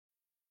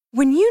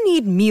When you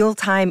need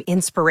mealtime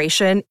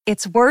inspiration,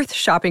 it's worth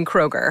shopping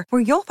Kroger,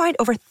 where you'll find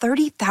over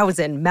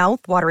 30,000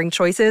 mouth-watering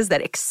choices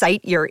that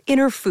excite your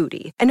inner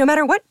foodie. And no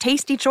matter what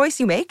tasty choice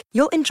you make,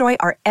 you'll enjoy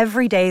our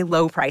everyday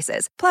low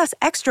prices, plus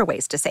extra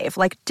ways to save,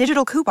 like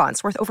digital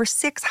coupons worth over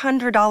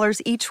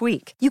 $600 each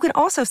week. You can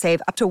also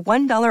save up to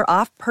 $1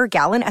 off per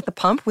gallon at the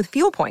pump with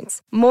fuel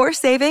points. More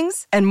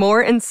savings and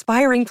more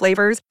inspiring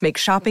flavors make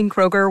shopping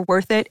Kroger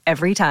worth it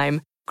every time.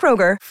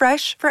 Kroger,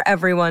 fresh for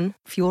everyone.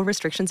 Fuel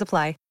restrictions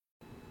apply.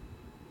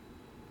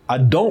 I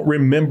don't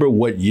remember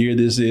what year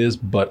this is,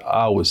 but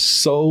I was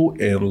so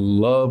in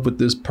love with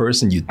this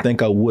person you'd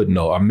think I would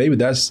know. Or maybe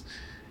that's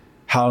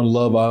how in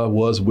love I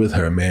was with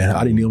her, man.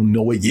 I didn't even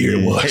know what year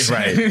it was.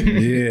 Right.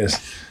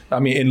 Yes. I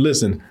mean, and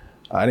listen,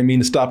 I didn't mean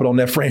to stop it on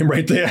that frame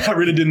right there. I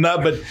really did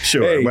not, but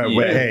Sure.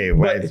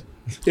 but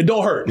it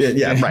don't hurt.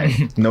 Yeah,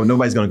 right. No,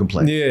 nobody's going to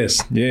complain.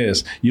 Yes.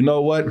 You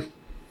know what?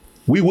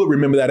 We would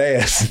remember that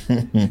ass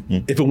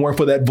if it weren't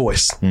for that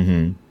voice.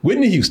 Mm-hmm.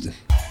 Whitney Houston.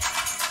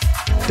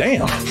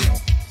 Damn.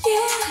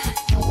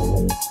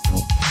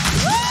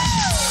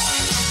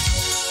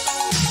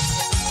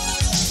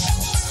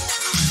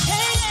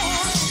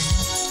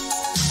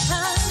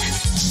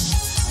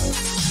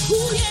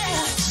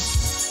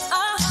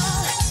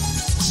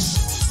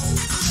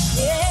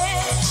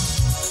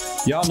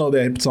 Y'all know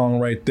that song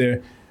right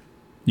there.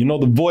 You know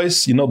the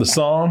voice, you know the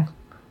song.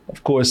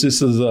 Of course,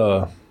 this is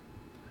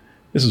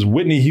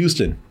Whitney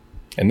Houston,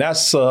 and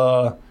that's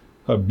her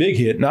big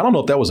hit. Now I don't know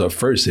if that was her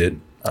first hit.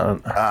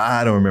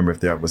 I don't remember if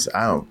there was.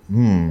 I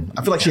feel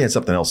like she had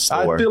something else.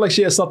 I feel like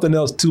she had something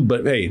else too.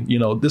 But hey, you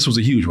know, this was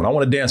a huge one. I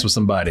want to dance with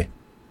somebody.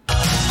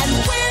 And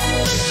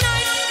when the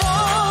night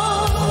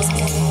falls,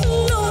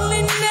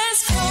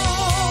 loneliness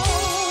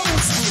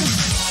falls.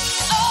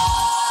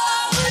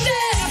 Oh, the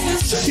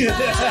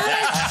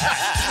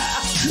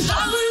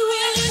darkness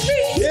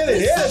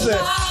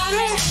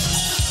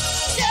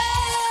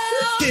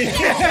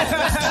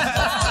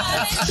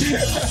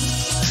is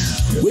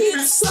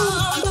with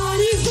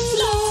somebody who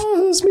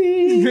loves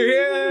me.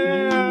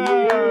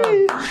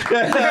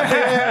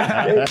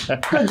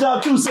 Good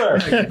job too, sir.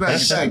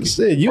 Thanks.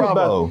 You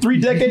about 3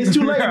 decades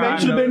too late, man. You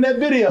should have been in that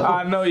video.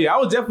 I know, yeah. I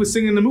was definitely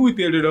singing in the movie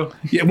theater, though.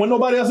 Yeah, wasn't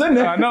nobody else in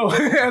there. I know.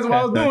 That's what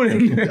I was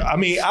doing. I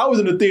mean, I was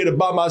in the theater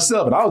by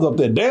myself, and I was up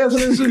there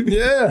dancing and shit.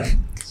 Yeah.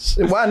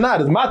 Why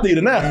not? It's my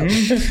theater now.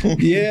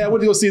 Yeah, I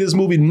went to go see this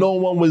movie. No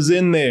one was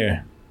in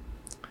there.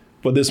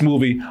 For this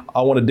movie,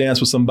 I Want to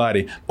Dance with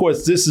Somebody. Of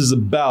course, this is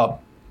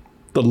about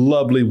the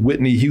lovely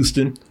Whitney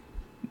Houston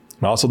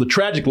and also the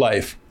tragic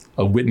life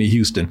of Whitney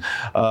Houston.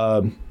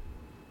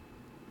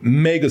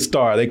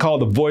 Megastar. They call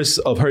the voice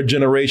of her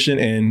generation.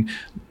 And,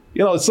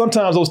 you know,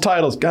 sometimes those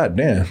titles, God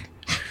damn.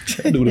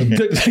 That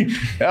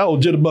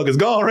old jitterbug is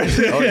gone right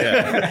there. Oh,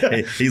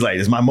 yeah. He's like,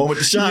 it's my moment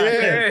to shine.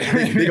 Yeah.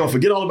 They're going to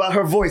forget all about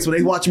her voice when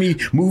they watch me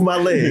move my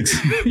legs.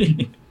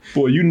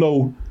 Boy, you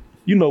know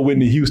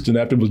Whitney Houston,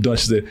 after it was done,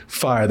 she said,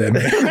 fire that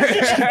man.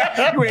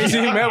 You ain't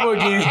seen him ever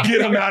again. Get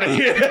him out of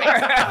here.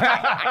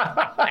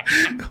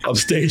 I'm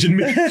staging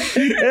me.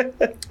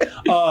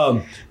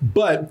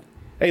 But,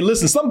 hey,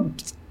 listen,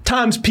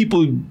 sometimes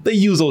people, they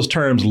use those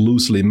terms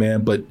loosely,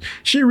 man, but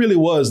she really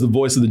was the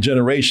voice of the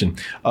generation.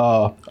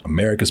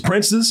 America's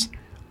Princess,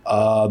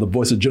 the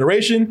voice of the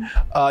generation.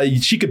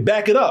 She could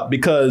back it up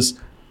because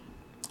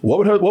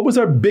what was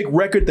her big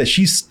record that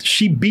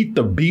she beat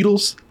the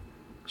Beatles?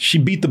 She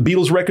beat the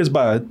Beatles records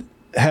by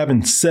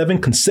having 7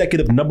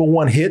 consecutive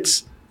 #1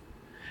 hits.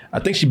 I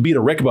think she beat a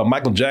record by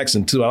Michael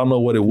Jackson too. I don't know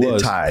what it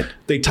was.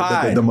 They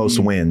tied. The most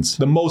wins.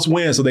 The most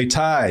wins, so they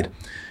tied.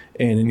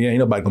 And yeah, ain't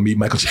nobody gonna beat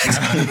Michael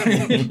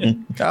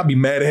Jackson. I'd be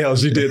mad at hell if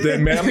she did that,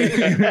 man. I mean,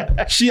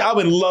 I'm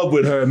in love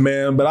with her,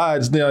 man. But I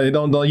just,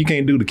 you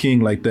can't do the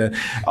king like that.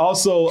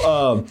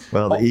 Also,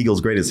 the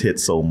Eagles' greatest hit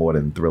sold more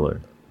than Thriller.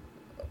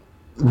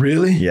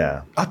 Really?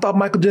 Yeah. I thought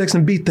Michael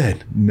Jackson beat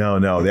that. No,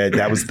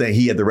 that was the thing.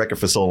 He had the record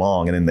for so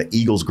long, and then the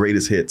Eagles'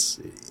 greatest hits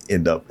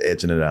end up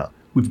edging it out.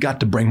 We've got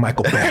to bring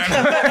Michael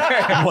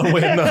back. One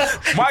way or another.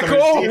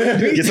 Michael!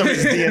 Get some of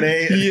his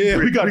DNA. Yeah,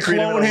 we got to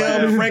clone him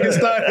and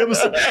Frankenstein.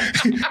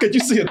 Could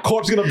you see a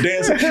corpse get up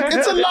dancing?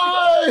 It's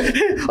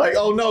alive! Like,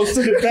 oh no,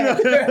 send it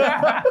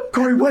back.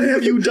 Corey, what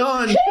have you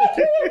done?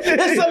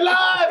 It's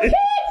alive!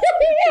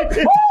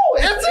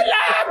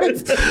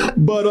 It's alive!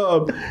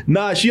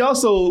 But she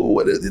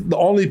also the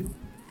only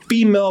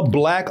female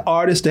black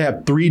artist to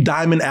have 3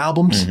 diamond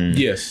albums. Mm-hmm.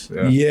 Yes.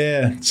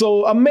 Yeah.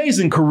 So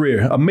amazing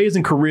career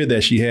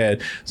that she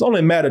had. It's only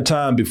a matter of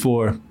time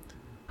before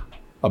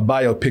a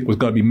biopic was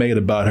going to be made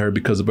about her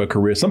because of her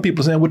career. Some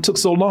people saying, what took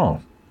so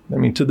long? I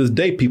mean, to this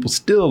day, people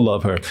still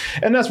love her.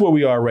 And that's where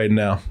we are right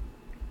now,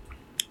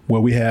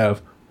 where we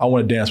have I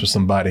Want to Dance with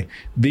Somebody,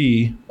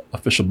 the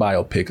official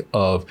biopic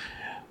of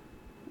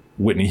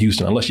Whitney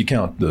Houston, unless you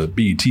count the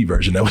BET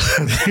version. That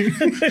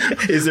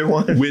was Is there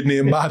one? Whitney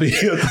and Bobby.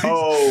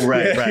 Oh,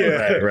 right.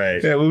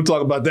 Yeah, we'll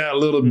talk about that a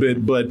little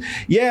bit. But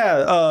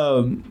yeah,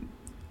 and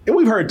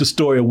we've heard the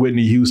story of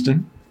Whitney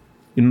Houston,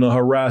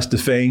 her rise to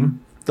fame,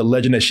 the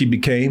legend that she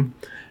became,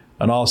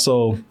 and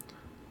also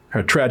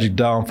her tragic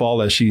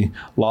downfall as she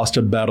lost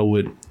her battle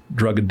with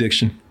drug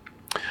addiction.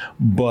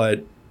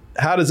 But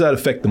how does that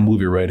affect the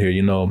movie right here?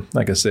 You know,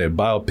 like I said,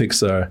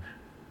 biopics are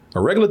a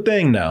regular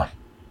thing now.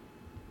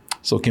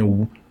 So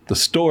can the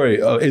story,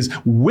 is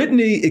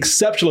Whitney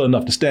exceptional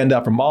enough to stand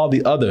out from all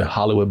the other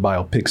Hollywood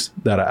biopics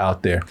that are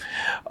out there?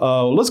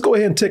 Let's go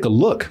ahead and take a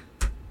look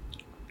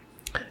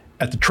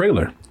at the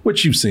trailer,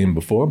 which you've seen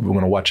before, but we're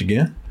going to watch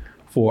again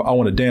for I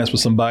Want to Dance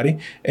with Somebody.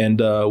 And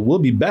we'll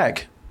be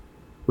back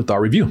with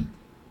our review.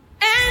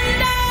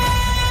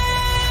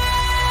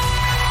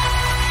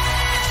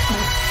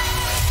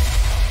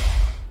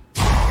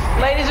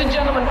 Ladies and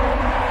gentlemen,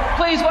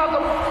 please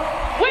welcome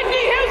Whitney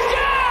Houston!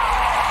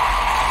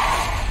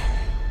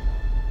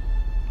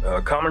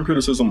 Common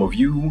criticism of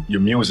you,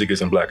 your music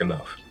isn't black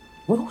enough.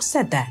 Well, who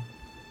said that?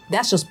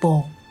 That's just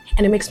bull.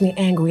 And it makes me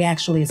angry,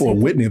 actually. Boy,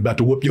 Whitney about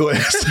to whoop your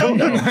ass.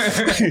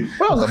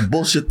 That was a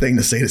bullshit thing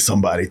to say to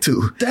somebody,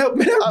 too. That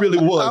really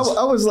was.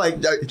 I was like,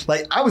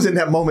 I was in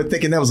that moment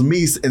thinking that was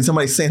me and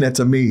somebody saying that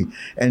to me.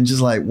 And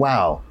just like,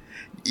 wow.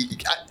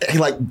 I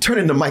like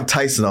turning to Mike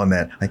Tyson on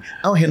that. Like,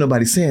 I don't hear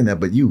nobody saying that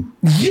but you.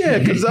 Yeah,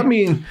 because I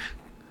mean,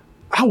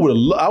 I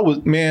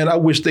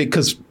wish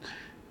because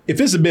if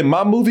this had been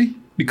my movie,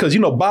 because, you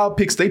know,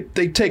 biopics,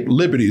 they take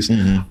liberties.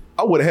 Mm-hmm.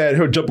 I would have had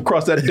her jump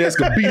across that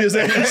desk and beat his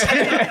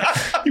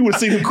ass. You would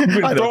have seen him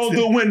thrown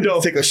through a window.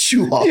 Take a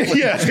shoe off.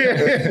 Yeah.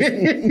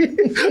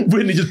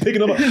 Whitney just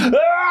picking him up.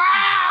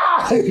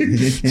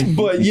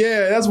 But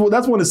yeah, that's one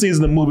of the scenes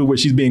in the movie where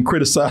she's being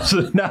criticized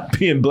for not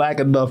being black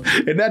enough.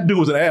 And that dude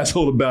was an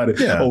asshole about it.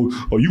 Yeah.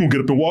 Oh, you gonna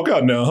get up and walk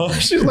out now, huh?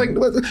 She's like,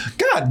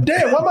 God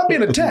damn, why am I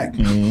being attacked?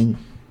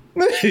 Mm-hmm.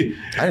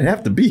 I didn't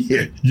have to be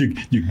here.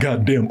 You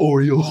goddamn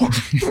Oreo.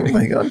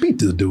 Like, I beat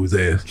this dude's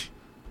ass.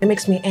 It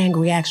makes me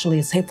angry, actually.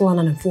 It's hateful and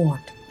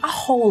uninformed. My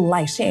whole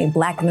life, she ain't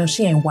black enough,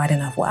 she ain't white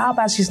enough. Well, how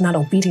about she's not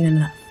obedient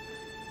enough?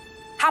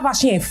 How about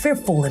she ain't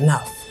fearful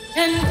enough?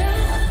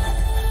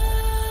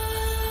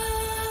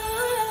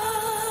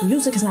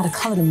 Music is not a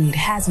color to me. It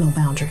has no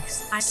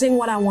boundaries. I sing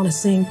what I want to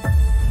sing,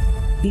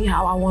 be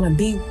how I want to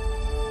be,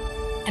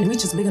 and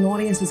reach as big an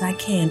audience as I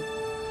can.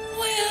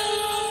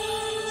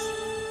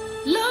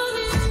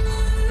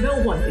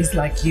 No one is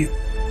like you.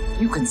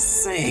 You can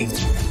sing.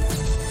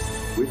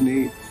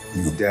 Whitney,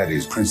 your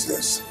daddy's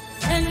princess.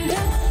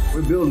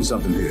 We're building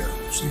something here,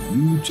 so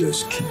you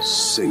just keep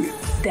singing.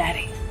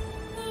 Daddy,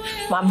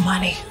 my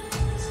money.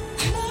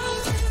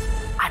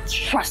 I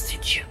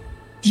trusted you.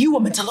 You were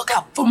meant to look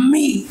out for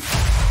me.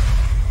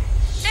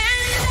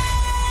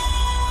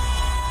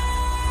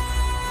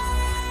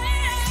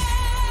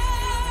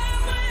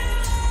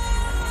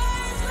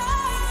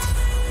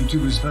 You two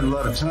have spent a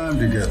lot of time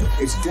together.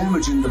 It's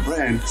damaging the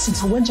brand.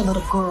 Since when'd your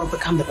little girl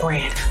become the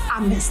brand? I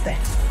miss that.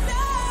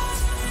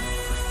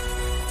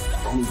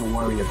 Don't even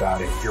worry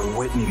about it. You're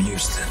Whitney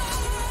Houston.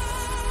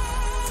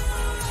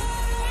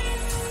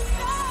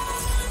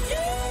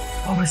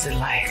 What was it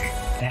like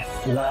that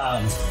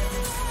loved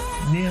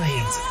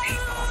millions of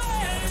people?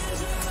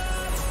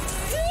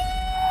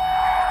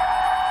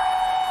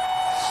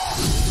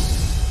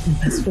 The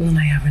best feeling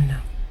I ever knew.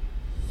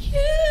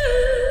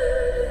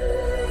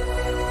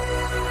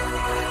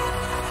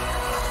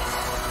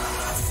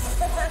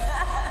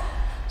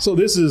 So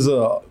this is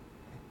the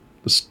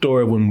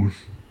story when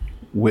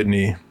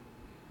Whitney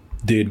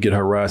did get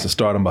her rise to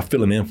stardom by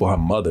filling in for her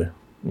mother.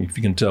 If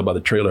you can tell by the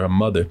trailer, her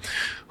mother,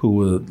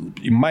 who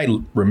you might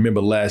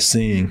remember last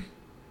seeing.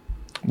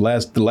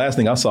 The last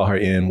thing I saw her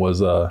in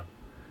was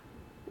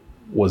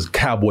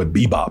Cowboy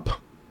Bebop.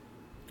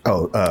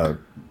 Oh,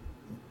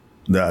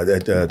 Tamara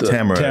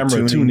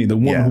Tooney, the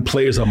woman who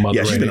plays her mother.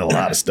 Yeah, she's been in a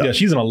lot of stuff. Yeah,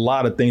 she's in a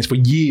lot of things for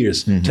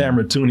years. Mm-hmm.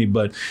 Tamara Tooney,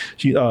 but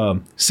she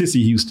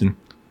Sissy Houston.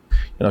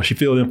 You know, she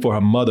filled in for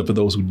her mother, for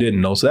those who didn't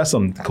know. So that's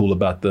something cool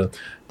about the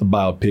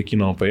biopic, you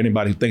know, for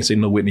anybody who thinks they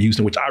know Whitney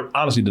Houston, which I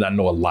honestly did not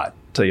know a lot, I'll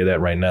tell you that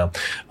right now.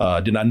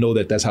 Did not know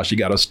that that's how she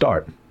got her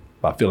start,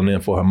 by filling in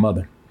for her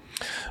mother.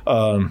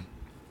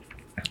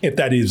 If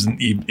that is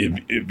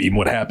even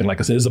what happened, like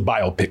I said, it's a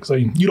biopic. So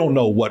you don't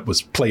know what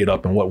was played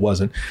up and what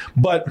wasn't.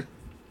 But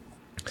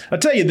I'll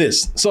tell you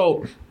this.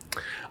 So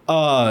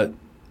I'll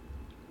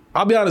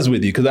be honest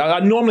with you, because I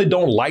normally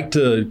don't like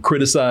to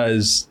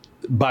criticize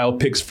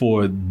biopics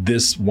for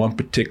this one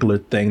particular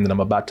thing that I'm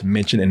about to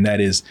mention, and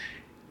that is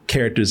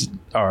characters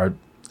are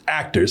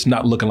actors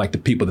not looking like the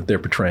people that they're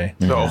portraying.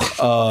 No.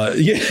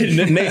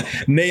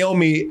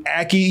 Naomi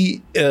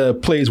Ackie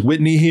plays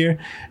Whitney here,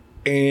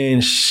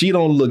 and she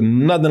don't look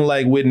nothing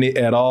like Whitney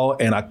at all.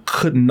 And I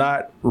could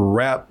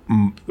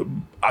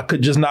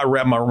just not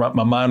wrap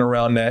my mind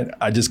around that.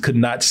 I just could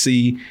not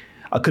see.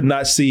 I could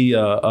not see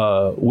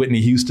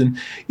Whitney Houston,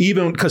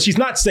 even because she's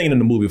not singing in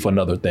the movie for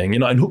another thing, you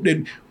know.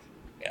 And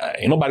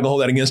ain't nobody gonna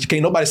hold that against you.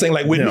 Can't nobody sing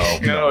like Whitney.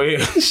 No,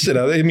 yeah. Shit,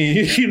 I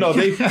mean, you know,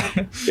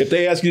 if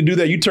they ask you to do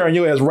that, you turn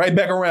your ass right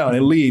back around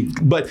and leave.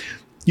 But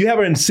you have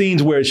her in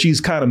scenes where she's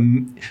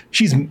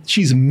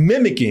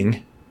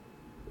mimicking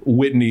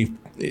Whitney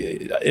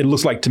it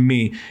looks like to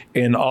me,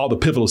 in all the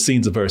pivotal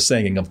scenes of her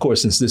singing. Of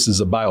course, since this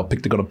is a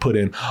biopic, they're going to put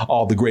in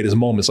all the greatest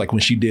moments, like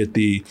when she did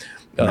the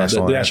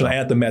national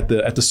anthem at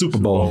the Super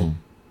Bowl.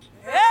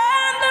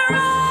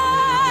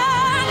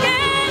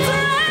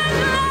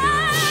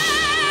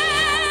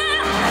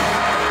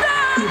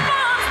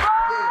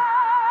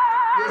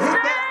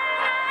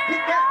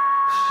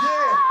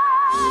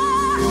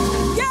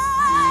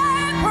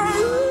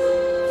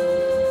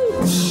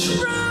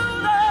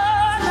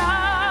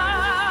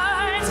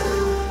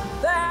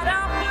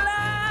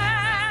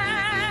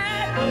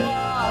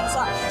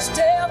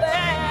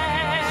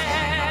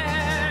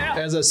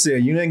 As I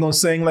said, you ain't gonna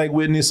sing like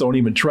Whitney, so don't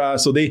even try.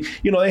 So they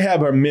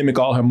have her mimic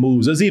all her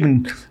moves. There's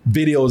even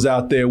videos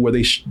out there where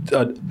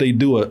they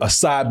do a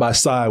side by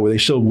side where they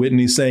show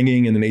Whitney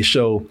singing and then they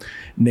show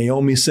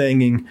Naomi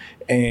singing,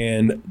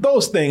 and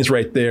those things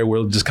right there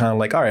were just kind of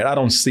like, all right, I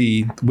don't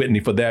see Whitney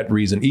for that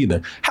reason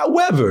either.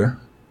 However,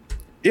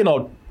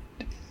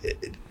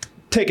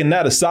 taking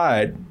that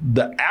aside,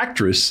 the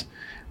actress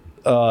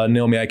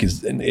Naomi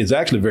Ackie is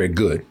actually very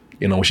good.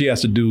 When she has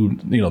to do,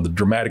 the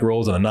dramatic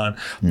roles and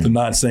the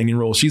non-singing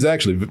roles, she's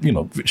actually,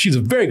 she's a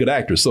very good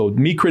actress. So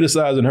me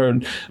criticizing her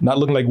not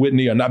looking like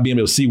Whitney or not being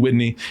able to see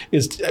Whitney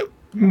is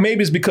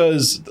maybe it's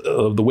because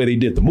of the way they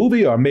did the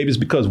movie, or maybe it's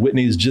because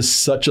Whitney is just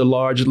such a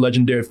large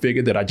legendary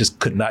figure that I just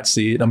could not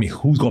see it. I mean,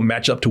 who's going to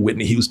match up to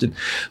Whitney Houston?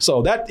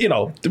 So that,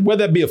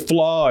 whether that be a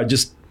flaw or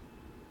just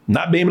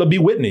not being able to be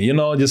Whitney,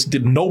 just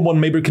no one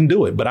maybe can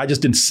do it, but I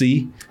just didn't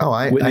see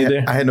Whitney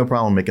there. I had no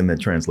problem making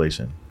that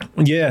translation.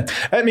 Yeah,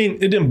 I mean,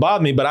 it didn't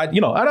bother me, but I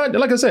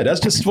like I said,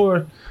 that's just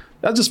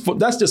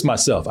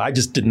myself. I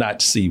just did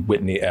not see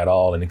Whitney at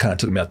all, and it kind of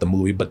took me out the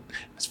movie. But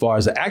as far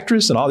as the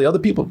actress and all the other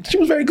people, she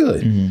was very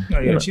good. Mm-hmm. Oh,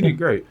 yeah, she did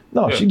great.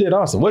 No, she did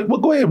awesome. Well,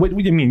 go ahead. What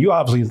do you mean? You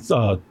obviously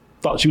thought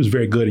she was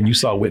very good, and you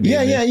saw Whitney.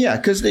 Yeah.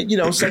 Because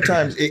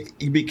sometimes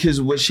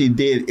because what she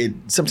did,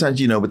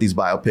 sometimes with these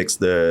biopics,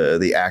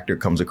 the actor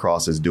comes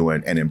across as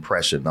doing an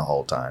impression the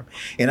whole time,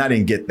 and I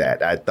didn't get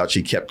that. I thought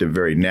she kept it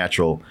very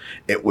natural.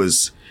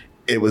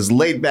 It was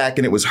laid back,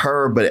 and it was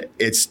her, but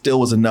it still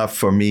was enough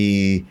for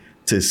me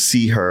to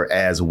see her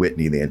as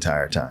Whitney the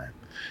entire time.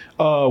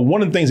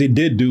 One of the things they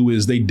did do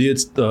is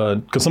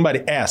because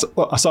somebody asked,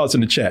 I saw this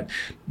in the chat,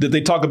 did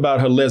they talk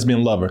about her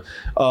lesbian lover?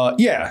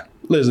 Yeah.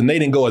 Listen, they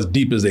didn't go as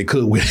deep as they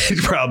could with it,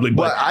 probably.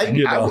 But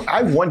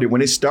I wondered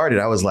when it started.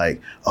 I was like,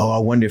 I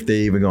wonder if they're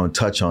even going to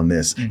touch on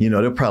this.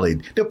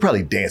 Mm-hmm. They'll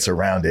probably dance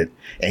around it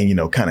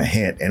and kind of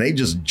hint, and they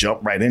just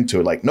jump right into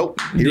it. Like, nope,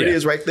 here it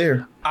is, right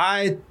there.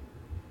 I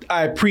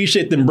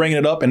appreciate them bringing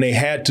it up, and they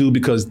had to,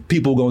 because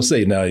people are going to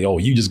say, now,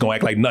 you just going to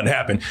act like nothing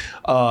happened.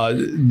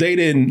 They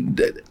didn't.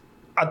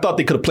 I thought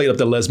they could have played up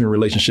their lesbian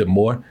relationship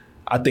more.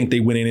 I think they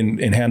went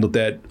in and handled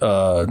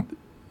that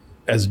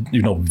as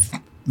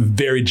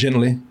very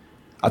gently.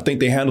 I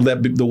think they handled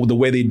that the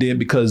way they did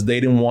because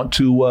they didn't want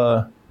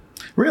to.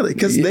 Really?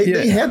 Because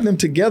they had them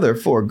together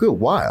for a good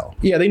while.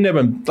 Yeah, they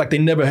never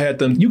had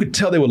them. You could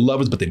tell they were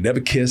lovers, but they never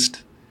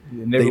kissed.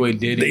 They never really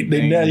did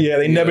anything.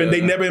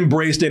 They never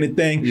embraced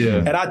anything. Yeah.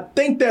 And I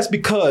think that's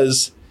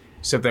because.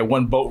 Except that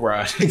one boat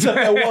ride.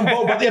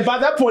 But by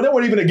that point, they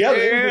weren't even together.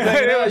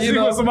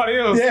 With somebody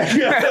else.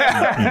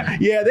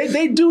 Yeah,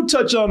 they do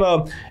touch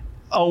on.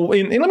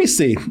 And let me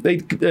see.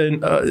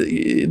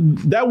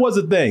 That was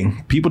a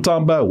thing. People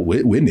talking about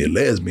Whitney a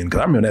lesbian, because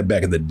I remember that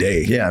back in the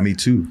day. Yeah, me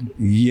too.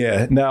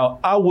 Yeah. Now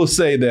I will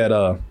say that.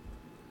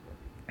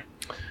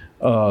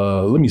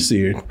 Let me see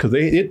here, because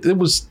it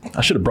was.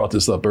 I should have brought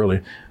this up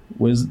earlier.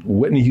 Was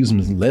Whitney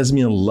Houston's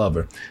lesbian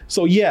lover?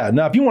 So yeah.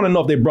 Now, if you want to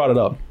know if they brought it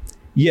up,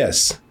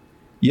 yes,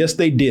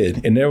 they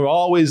did, and there were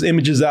always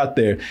images out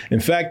there. In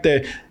fact,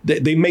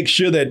 they make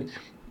sure that.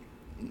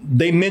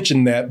 They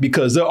mentioned that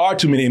because there are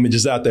too many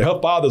images out there.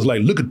 Her father's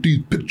like, look at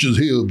these pictures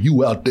here of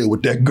you out there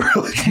with that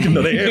girl.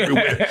 They're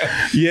everywhere.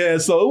 Yeah,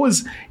 so it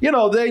was,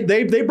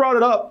 they brought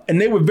it up, and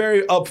they were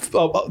very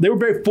they were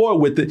very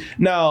forward with it.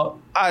 Now,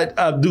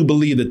 I do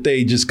believe that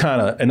they just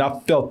kind of, and I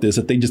felt this,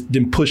 that they just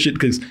didn't push it,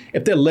 because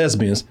if they're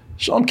lesbians,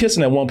 show them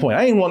kissing at one point.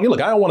 I don't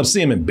want to see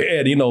them in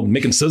bed,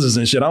 making scissors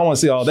and shit. I don't want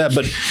to see all that,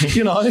 but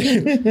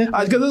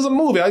because it's a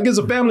movie, I guess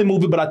it's a family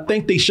movie, but I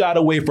think they shied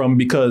away from it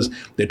because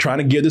they're trying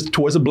to gear this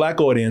towards a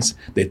black audience.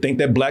 They think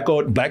that black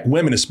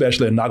women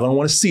especially are not going to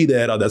want to see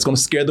that, or that's going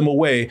to scare them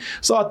away.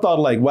 So I thought,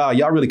 like, wow,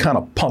 y'all really kind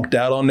of punked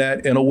out on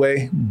that in a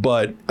way.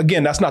 But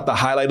again, that's not the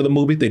highlight of the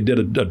movie. They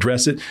did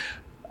address it.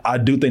 I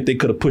do think they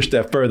could have pushed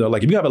that further.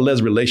 Like, if you have a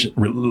lesbian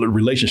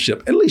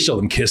relationship, at least show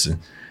them kissing.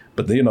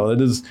 But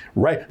it is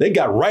right. They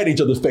got right in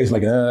each other's face,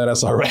 like,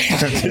 that's all right.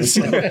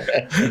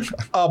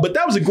 But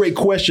that was a great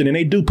question, and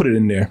they do put it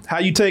in there. How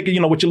you take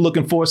it, what you're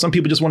looking for. Some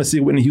people just want to see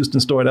a Whitney Houston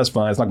story. That's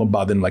fine. It's not going to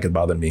bother them like it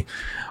bothered me.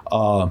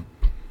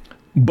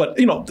 But,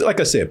 like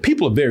I said,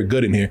 people are very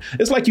good in here.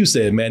 It's like you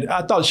said, man,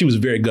 I thought she was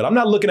very good. I'm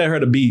not looking at her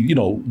to be,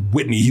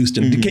 Whitney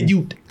Houston. Mm-hmm. Can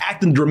you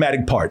act in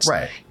dramatic parts?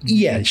 Right.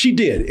 Yeah, she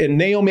did. And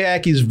Naomi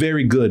Ackie is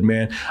very good,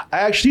 man.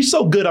 She's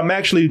so good.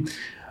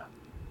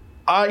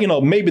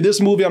 maybe this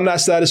movie I'm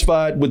not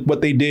satisfied with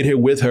what they did here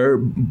with her,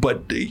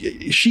 but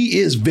she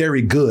is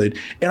very good,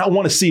 and I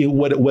want to see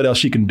what else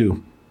she can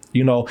do.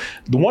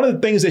 One of the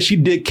things that she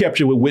did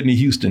capture with Whitney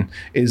Houston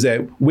is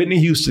that Whitney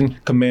Houston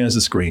commands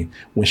the screen.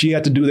 When she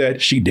had to do that,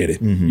 she did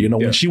it.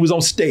 When she was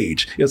on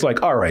stage, it's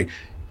like, all right,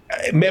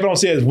 maybe I don't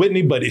say it's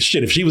Whitney, but if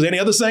she was any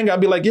other singer, I'd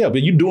be like, yeah,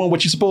 but you're doing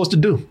what you're supposed to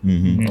do.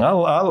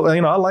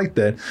 I like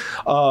that.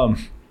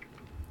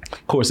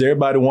 Of course,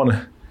 everybody want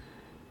to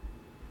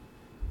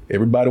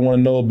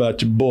know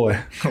about your boy.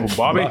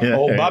 Bobby.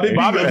 Bobby.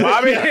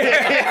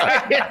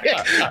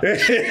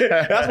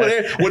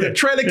 That's when the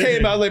trailer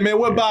came out, I was like, man,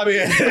 where Bobby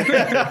at?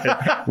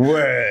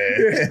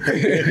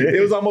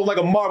 It was almost like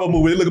a Marvel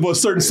movie. They're looking for a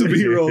certain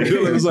superhero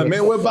villain. It was like,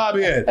 man, where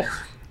Bobby at?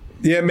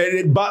 Yeah,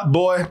 man,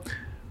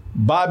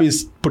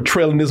 Bobby's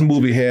portrayal in this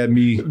movie had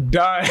me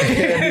dying,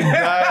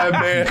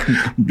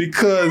 man,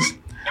 because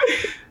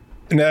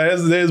now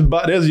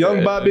there's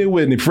young Bobby and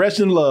Whitney,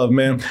 fresh in love,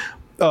 man.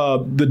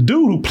 The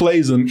dude who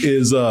plays him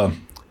is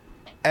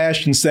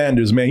Ashton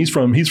Sanders, man. He's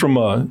from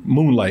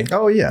Moonlight.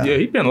 Oh yeah, yeah.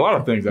 He's been in a lot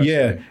of things. Actually.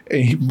 Yeah,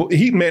 and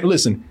he man,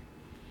 listen,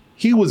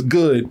 he was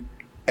good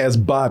as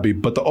Bobby,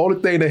 but the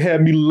only thing that had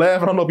me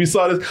laughing, I don't know if you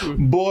saw this,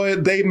 boy,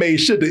 they made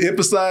sure to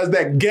emphasize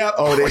that gap.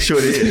 Oh, they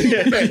sure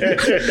did.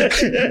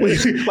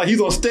 Like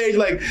he's on stage,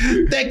 like,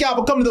 thank y'all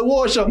for coming to the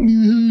award show.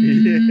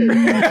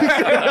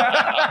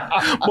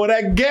 Boy,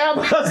 that gap,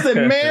 I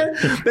said, man,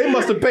 they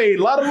must have paid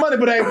a lot of money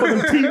for that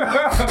fucking teeth.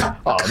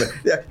 Oh, man.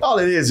 Yeah, all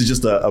it is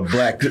just a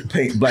black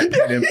paint in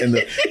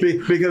the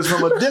because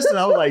from a distance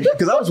I was like,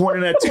 because I was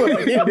wondering that too. I was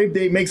like, yeah,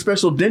 they make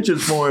special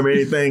dentures for him or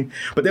anything,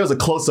 but there was a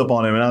close up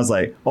on him, and I was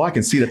like, oh, I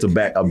can see that's a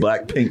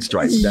black paint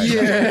stripe.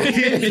 Yeah,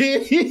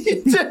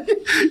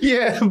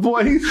 yeah,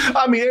 boy.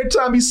 Every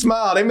time he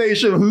smiled, they made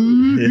sure.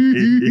 I'm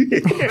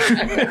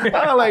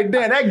like,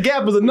 damn, that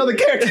gap is another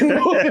character in the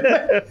movie.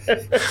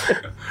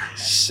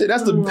 Shit,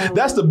 that's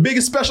the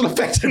biggest special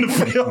effects in the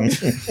film.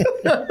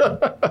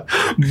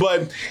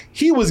 But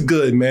he was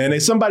good, man.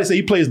 And somebody said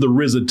he plays the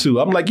RZA too.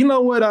 I'm like, you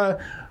know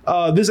what?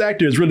 This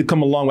actor has really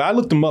come a long way. I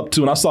looked him up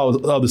too, and I saw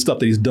other stuff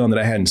that he's done that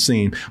I hadn't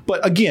seen.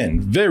 But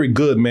again, very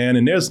good, man.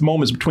 And there's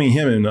moments between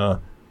him and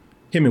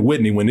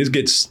Whitney when this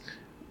gets.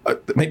 I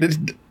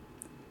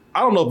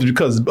don't know if it's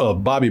because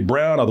of Bobby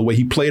Brown or the way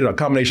he played it, or a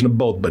combination of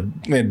both.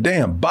 But man,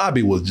 damn,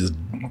 Bobby was just.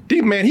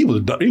 Man, he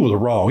was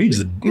wrong. He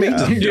just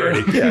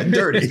dirty. Yeah,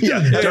 dirty. Yeah,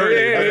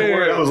 dirty. That's the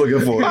word I was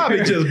looking for. Bobby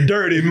just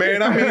dirty, man.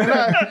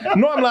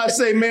 Normally I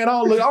say, man,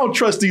 I don't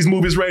trust these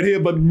movies right here,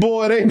 but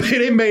boy,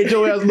 they made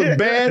your ass look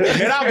bad,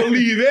 and I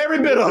believe every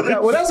bit of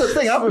it. Well, that's the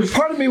thing.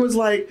 Part of me was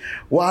like,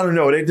 well, I don't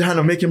know. They trying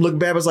to make him look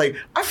bad. I was like,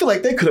 I feel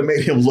like they could have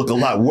made him look a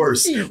lot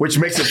worse, which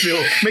makes it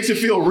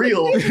feel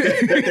real.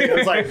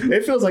 It's like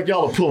it feels like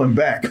y'all are pulling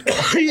back.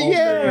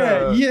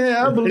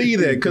 Yeah, I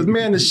believe that because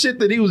man, the shit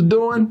that he was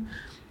doing.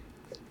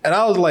 And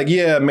I was like,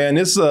 yeah, man,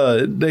 this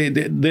I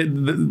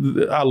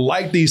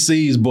like these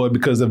scenes, boy,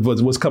 because of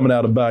what's coming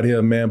out about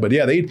him, man. But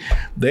yeah,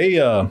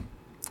 the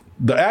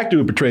actor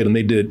who portrayed him,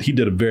 he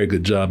did a very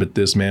good job at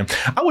this, man.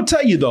 I would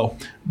tell you though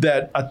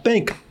that I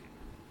think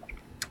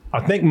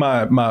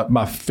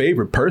my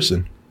favorite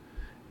person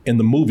in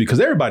the movie,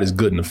 because everybody's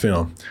good in the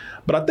film,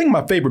 but I think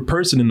my favorite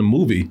person in the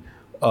movie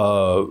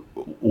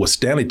was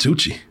Stanley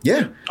Tucci.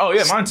 Yeah. Oh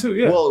yeah, mine too.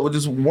 Yeah. Well,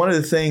 just one of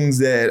the things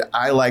that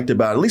I liked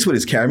about, at least with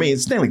his character,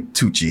 Stanley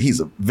Tucci, he's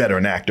a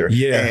veteran actor.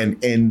 Yeah.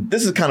 And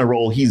this is the kind of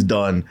role he's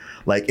done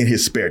like in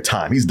his spare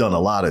time. He's done a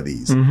lot of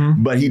these,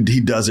 but he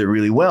does it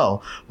really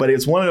well. But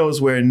it's one of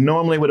those where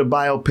normally with a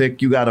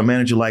biopic, you got a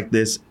manager like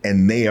this,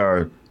 and they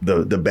are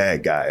the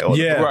bad guy or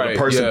the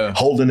person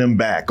holding them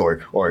back or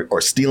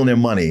stealing their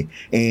money.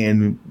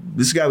 And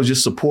this guy was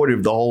just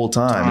supportive the whole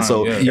time.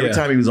 So every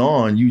time he was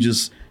on, you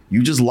just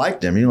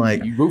liked him. You're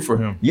like, you root for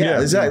him. Yeah,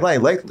 exactly.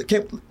 Like,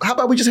 how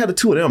about we just have the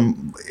two of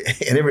them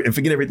and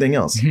forget everything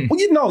else?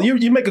 Well,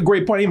 you make a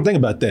great point. I didn't even think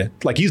about that.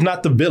 Like, he's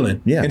not the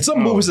villain. Yeah. And some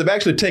movies have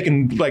actually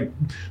taken like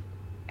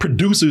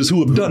producers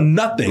who have done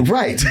nothing.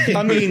 Right.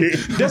 I mean,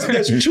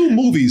 there's two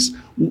movies,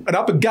 and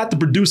I forgot the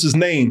producer's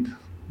name.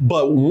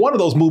 But one of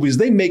those movies,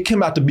 they make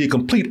him out to be a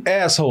complete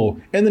asshole.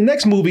 And the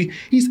next movie,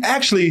 he's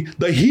actually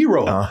the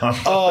hero.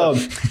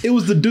 It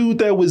was the dude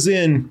that was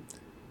in.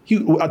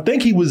 I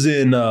think he was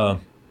in.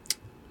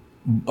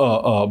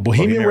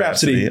 Bohemian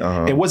Rhapsody.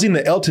 And was he in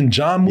the Elton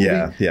John movie?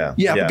 Yeah.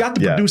 I forgot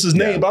the producer's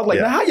name, but I was like,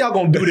 now how y'all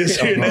gonna do this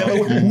here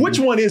now? Which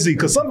one is he?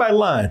 Because somebody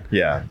lying.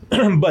 Yeah.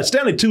 But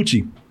Stanley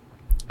Tucci,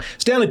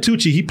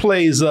 he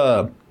plays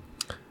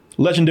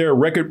legendary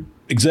record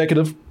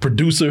executive,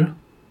 producer,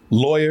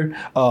 lawyer,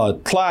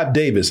 Clive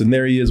Davis, and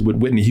there he is with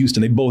Whitney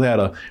Houston. They both had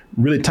a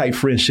really tight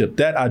friendship.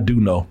 That I do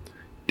know.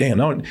 Damn,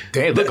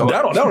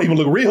 that don't even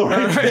look real,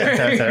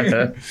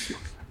 right?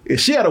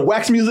 She had a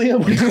wax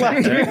museum with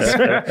Clive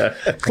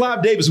Davis.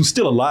 Clive Davis, who's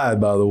still alive,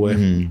 by the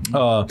way.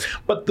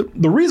 But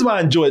the reason why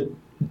I enjoyed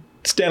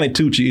Stanley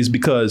Tucci is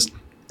because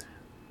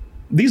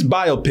these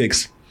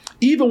biopics,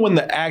 even when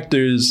the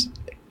actors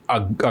are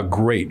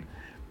great,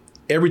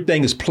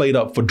 everything is played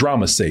up for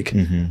drama's sake.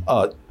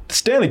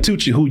 Stanley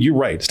Tucci, who you're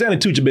right, Stanley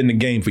Tucci been in the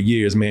game for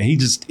years, man. He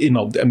just, you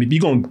know, I mean, if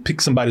you're gonna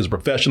pick somebody who's a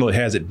professional that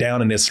has it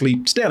down in their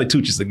sleep, Stanley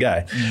Tucci's the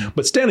guy.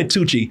 But Stanley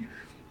Tucci,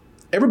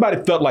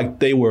 everybody felt like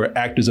they were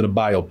actors in a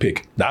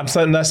biopic. Now,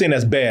 I'm not saying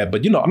that's bad,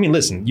 but you know, I mean,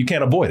 listen, you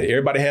can't avoid it.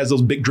 Everybody has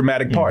those big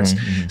dramatic parts.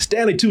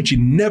 Stanley Tucci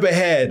never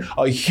had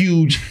a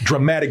huge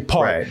dramatic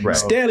part. Right.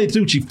 Stanley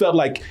Tucci felt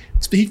like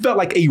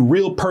a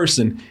real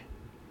person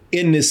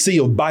in this sea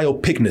of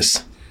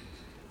biopicness.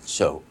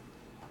 So,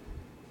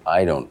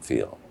 I don't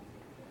feel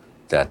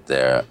that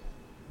they're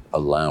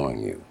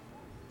allowing you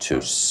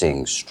to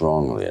sing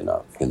strongly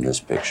enough in this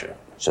picture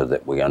so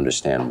that we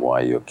understand why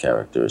your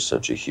character is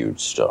such a huge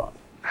star.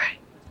 Right.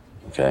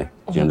 Okay?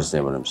 Do you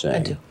understand what I'm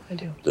saying? I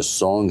do. The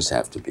songs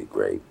have to be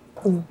great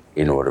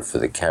in order for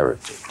the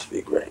character to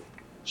be great.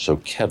 So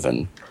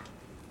Kevin,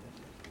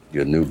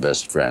 your new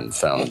best friend,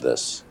 found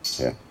this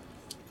here.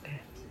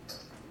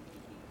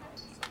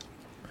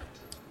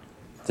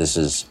 This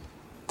is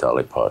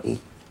Dolly Parton.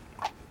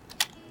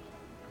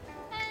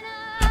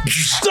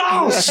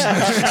 Oh, sorry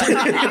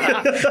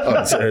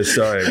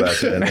about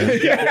that.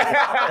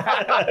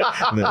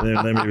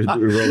 Let me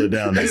roll it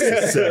down.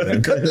 That's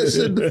 7. The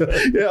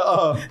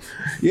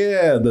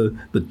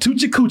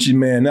Tucci Coochie,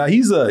 man. Now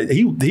he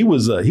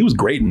was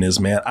great in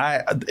this, man.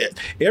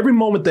 Every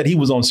moment that he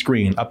was on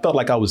screen, I felt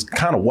like I was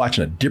kind of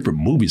watching a different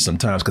movie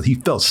sometimes because he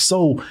felt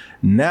so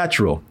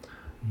natural.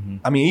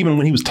 I mean, even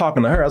when he was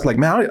talking to her, I was like,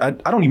 man,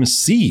 I don't even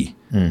see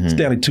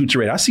Stanley Tucci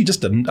right. I see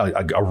just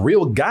a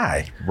real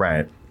guy.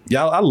 Right.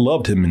 Yeah, I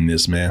loved him in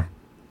this, man.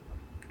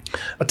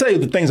 I'll tell you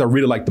the things I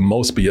really like the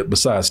most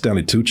besides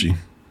Stanley Tucci.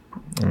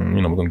 You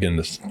know, we're gonna get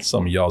into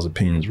some of y'all's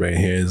opinions right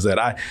here. Is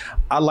that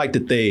I like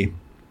that they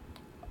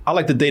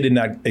did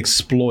not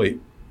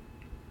exploit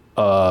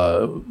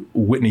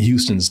Whitney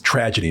Houston's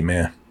tragedy,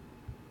 man,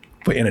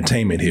 for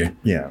entertainment here.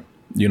 Yeah.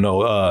 You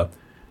know,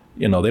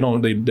 they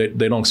don't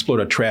exploit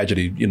a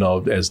tragedy, you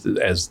know,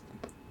 as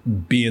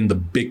being the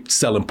big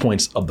selling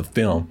points of the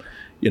film.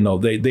 You know,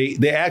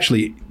 they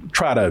actually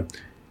try to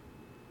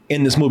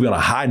end this movie on a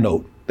high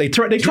note. They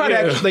try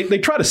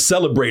to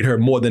celebrate her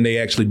more than they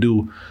actually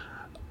do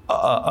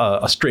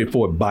a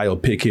straightforward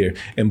biopic here.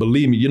 And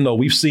believe me, you know,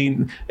 we've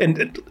seen,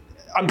 and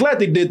I'm glad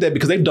they did that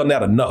because they've done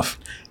that enough.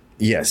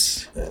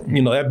 Yes.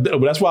 You know,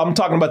 that's why I'm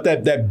talking about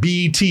that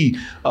BET,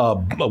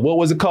 what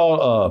was it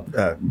called?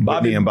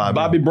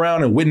 Bobby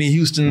Brown and Whitney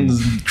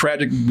Houston's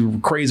tragic,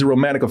 crazy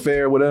romantic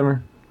affair or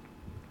whatever.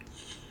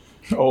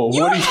 Oh,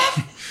 what do you...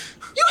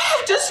 You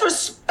have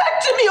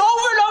disrespected me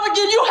over and over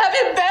again. You have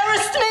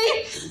embarrassed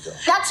me.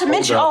 Not to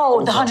mention,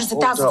 the hundreds of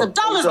thousands of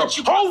dollars that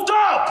you... Hold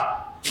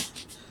up!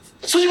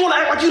 So you want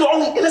to act like you're the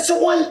only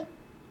innocent one?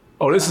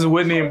 Oh, this is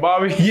Whitney and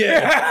Bobby?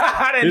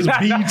 Yeah. It's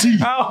BET.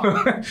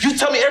 You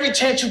tell me every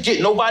chance you get,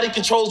 nobody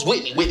controls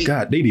Whitney.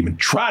 God, they didn't even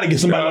try to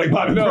get somebody like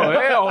Bobby Brown. No,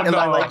 hell no.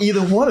 Like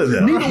either one of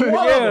them.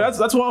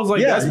 That's why I was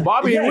like, that's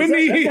Bobby and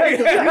Whitney.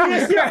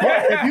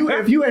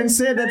 If you hadn't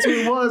said that's who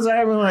it was,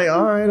 I'd be like,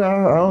 all right,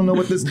 I don't know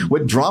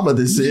what drama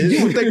this is.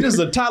 You would think this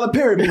is a Tyler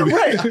Perry movie.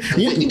 Right.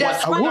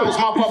 That was my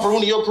Papa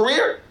Rooney your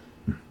career?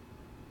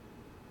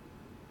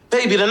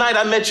 Baby, the night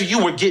I met you,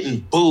 you were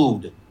getting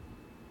booed.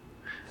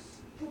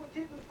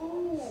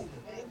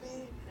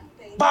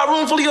 By a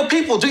room full of your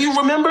people. Do you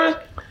remember?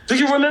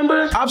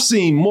 I've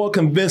seen more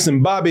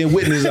convincing Bobby and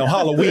Whitney's on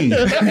Halloween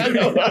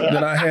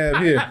than I have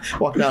here.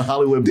 Walk down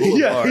Hollywood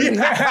Boulevard.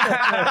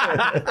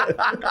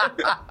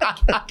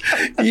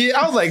 Yeah,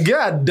 I was like,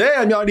 God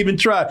damn, y'all didn't even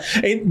try.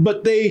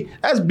 But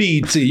that's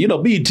BET. You know,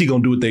 BET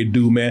gonna do what they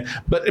do, man.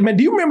 But man,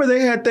 do you remember they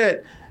had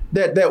that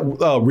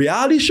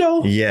reality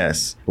show?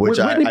 Yes, which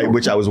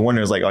I was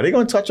wondering, is like, are they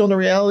going to touch on the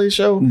reality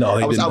show? No,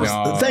 they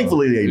didn't.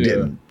 Thankfully, they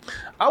didn't.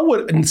 I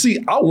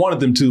wanted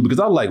them to because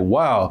I was like,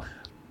 wow,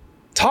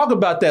 talk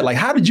about that. Like,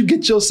 how did you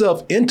get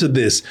yourself into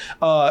this?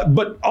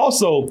 But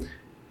also,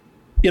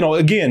 you know,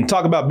 again,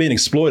 talk about being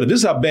exploited.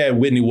 This is how bad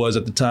Whitney was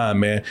at the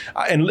time, man.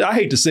 And I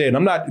hate to say it,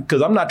 I'm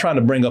not trying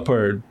to bring up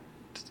her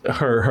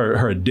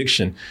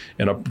addiction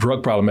and a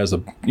drug problem as a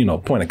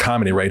point of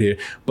comedy right here.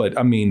 But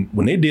I mean,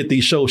 when they did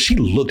these shows, she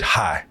looked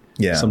high.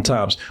 Yeah.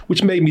 Sometimes,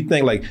 which made me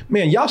think like,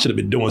 man, y'all should have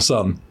been doing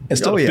something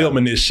instead of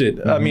filming this shit.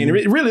 I mean,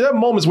 really, there are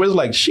moments where it's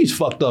like, she's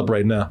fucked up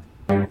right now.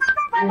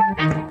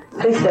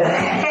 It's the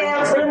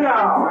hell to the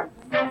no.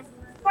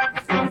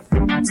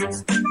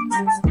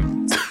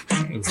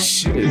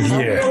 Shit.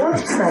 Yeah.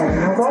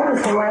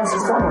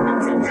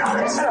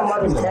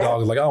 The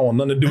dog is like, I don't want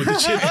nothing to do with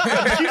this shit.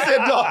 She said,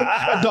 dog.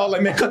 That dog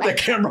like, man, cut that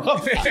camera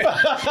off.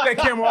 That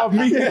camera off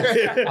me.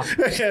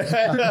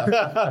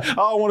 I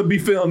don't want to be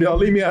filmed, y'all.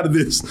 Leave me out of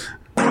this.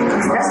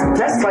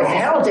 That's like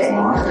hell day.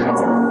 I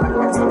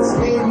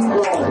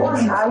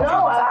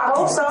know, I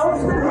hope so.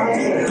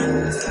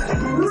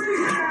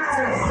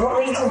 What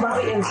were you talking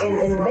about in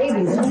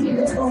babies?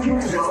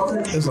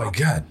 It's like,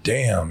 God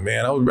damn,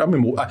 man.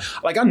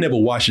 I never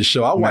watched the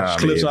show. I watched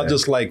clips and I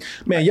just like,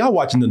 man, y'all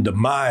watching the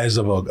demise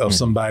of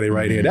somebody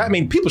right here. I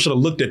mean, people should have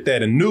looked at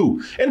that and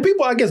knew. And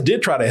people, I guess,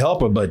 did try to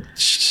help her, but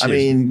shit. I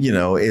mean, you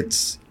know,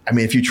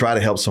 if you try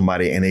to help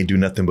somebody and they do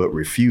nothing but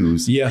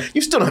refuse,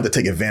 you still don't have to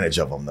take advantage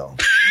of them, though.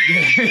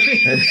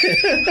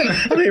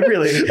 I mean,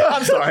 really,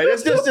 I'm sorry.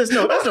 There's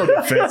no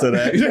defense of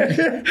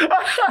that.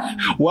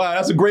 Wow,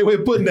 that's a great way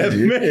of putting that,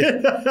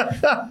 man.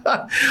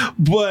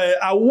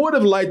 But I would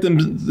have liked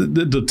them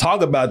to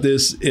talk about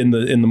this in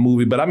the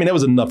movie. But I mean, that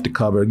was enough to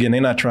cover. Again,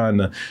 they're not trying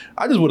to.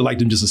 I just would have liked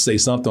them just to say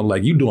something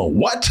like, "You doing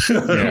what?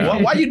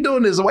 Why are you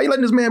doing this? Why are you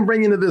letting this man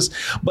bring you into this?"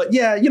 But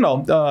yeah,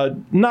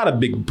 not a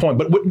big point.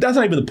 But that's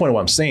not even the point of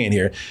what I'm saying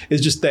here.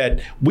 It's just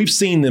that we've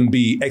seen them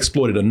be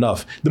exploited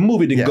enough. The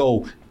movie didn't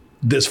go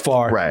this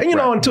far, right? And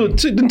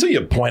until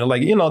your point,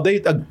 like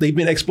they've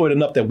been exploited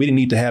enough that we didn't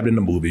need to have it in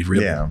the movie.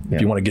 Really,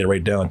 if you want to get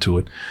right down to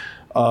it,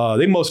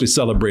 they mostly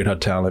celebrate her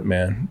talent,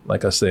 man.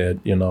 Like I said,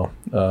 and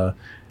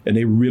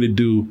they really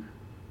do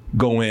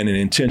go in and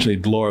intentionally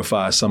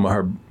glorify some of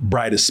her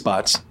brightest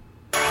spots.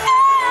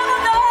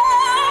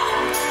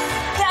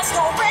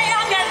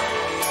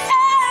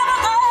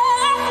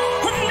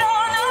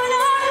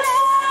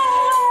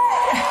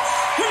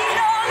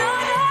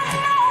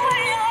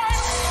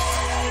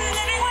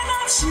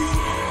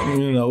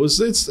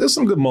 It's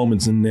some good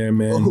moments in there,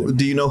 man.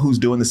 Do you know who's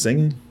doing the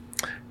singing?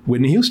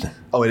 Whitney Houston.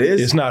 Oh, it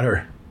is? It's not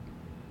her.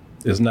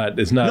 It's not.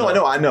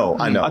 No, I know.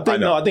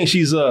 I think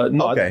she's I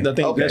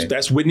think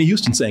that's Whitney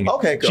Houston singing.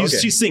 Okay,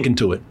 she's singing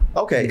to it.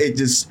 Okay,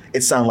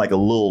 it sounded like a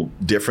little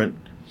different.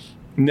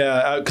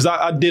 Nah, because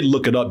I did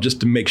look it up just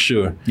to make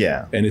sure.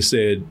 Yeah. And it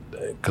said,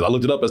 because I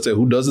looked it up, I said,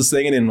 who does the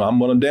singing? And I'm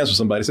gonna dance with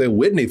somebody. I said,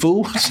 Whitney,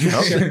 fool.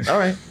 Okay, all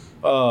right.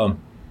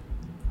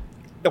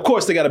 Of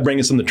course, they got to bring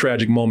in some of the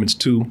tragic moments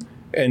too.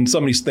 And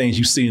some of these things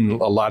you see in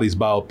a lot of these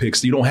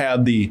biopics, you don't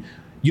have the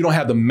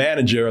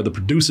manager or the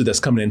producer that's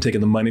coming in and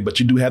taking the money, but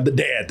you do have the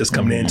dad that's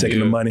coming in and taking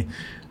the money,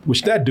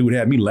 which that dude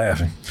had me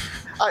laughing.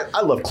 I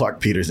love Clark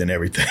Peters and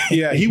everything.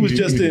 Yeah, he was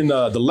just in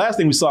the last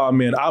thing we saw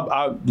him in.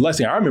 The last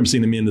thing I remember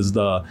seeing him in is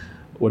the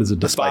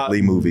Spike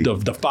Lee movie,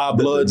 the Five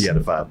Bloods. The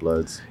Five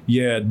Bloods.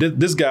 Yeah,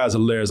 this guy's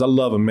hilarious. I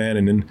love him, man.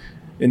 And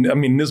I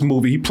mean, this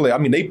movie,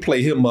 they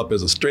play him up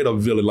as a straight up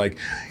villain. Like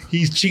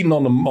he's cheating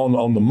on the mom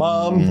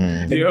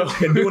and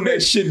doing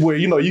that shit where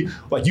you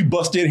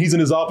bust in, he's in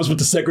his office with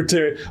the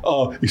secretary.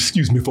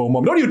 Excuse me for a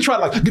moment. Don't even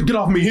try to get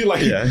off me here.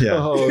 Like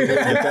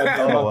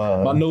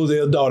my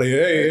nose-ass daughter.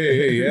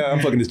 Hey, yeah, I'm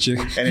fucking this chick.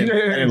 And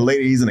then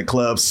later he's in a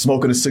club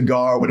smoking a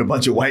cigar with a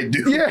bunch of white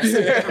dudes.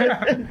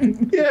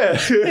 Yeah.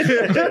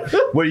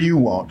 What do you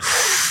want?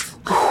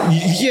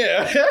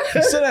 Yeah.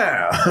 Sit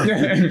down.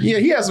 Yeah,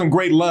 he has some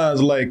great lines,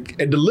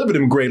 and delivered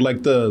them great,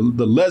 like the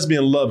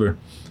lesbian lover,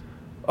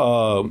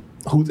 who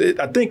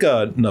I think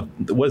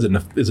what is it?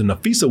 Is it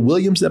Nafisa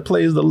Williams that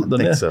plays the? I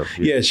think so.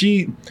 Yeah,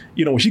 she,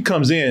 when she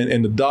comes in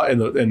and the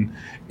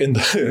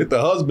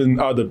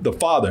husband or the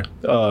father,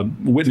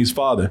 Whitney's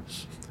father,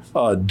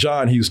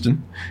 John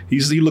Houston, he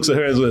looks at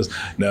her and says,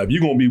 "Now, if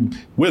you're gonna be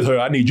with her,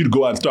 I need you to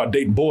go out and start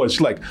dating boys."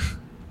 She's like,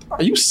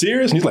 "Are you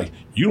serious?" And he's like,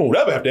 "You don't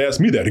ever have to ask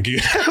me that again."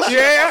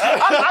 Yeah,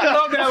 I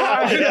love that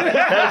line.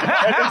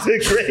 That's a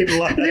great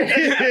line.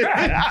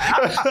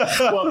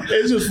 Well,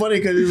 it's just funny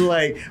because it's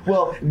like,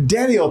 well,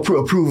 Daddy will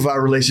approve of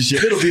our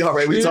relationship. It'll be all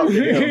right. We talk to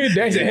him.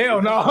 Daddy said,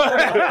 hell no.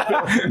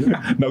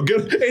 No,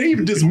 and he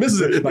even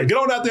dismisses it. Like, get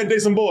on out there and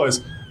date some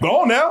boys.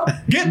 Go on now.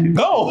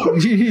 Go.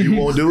 You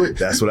won't do it?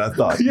 That's what I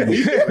thought. Yeah,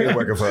 he's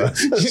working for us.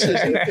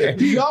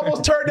 He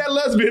almost turned that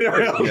lesbian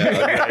around.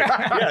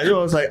 Yeah, I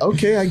was like,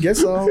 okay, I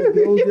guess I'll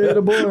go get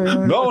a boy.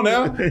 Go on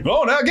now.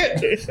 Go on now,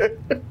 get.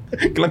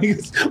 Let me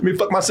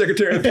fuck my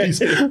secretary in peace.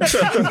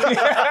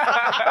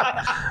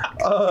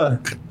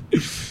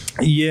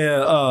 We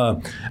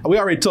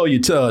already told you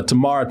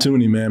Tamara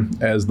Tooney, man,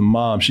 as the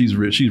mom. She's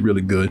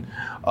really good.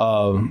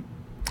 And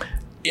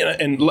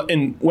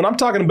when I'm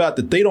talking about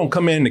that, they don't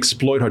come in and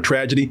exploit her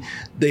tragedy.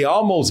 They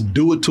almost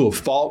do it to a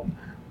fault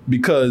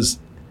because,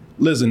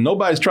 listen,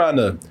 nobody's trying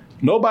to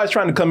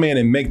come in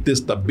and make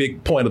this the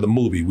big point of the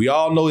movie. We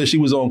all know that she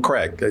was on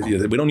crack. We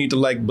don't need to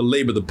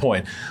belabor the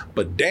point.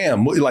 But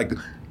damn,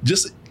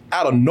 just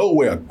out of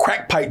nowhere, a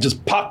crack pipe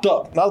just popped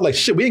up. And I was like,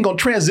 shit, we ain't gonna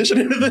transition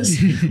into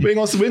this. we ain't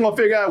gonna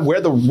figure out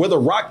where the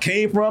rock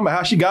came from and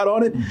how she got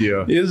on it.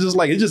 Yeah.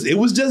 It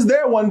was just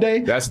there one day.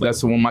 That's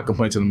one of my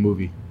complaints in the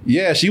movie.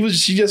 Yeah, she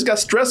just got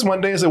stressed one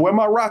day and said, "Where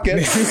my rock at?"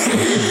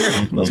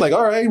 I was like,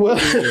 all right, well,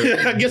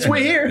 I guess we're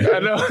here. I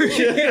know.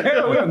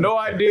 We have no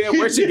idea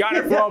where she got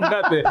it from,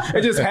 nothing.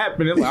 It just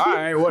happened. It's like, all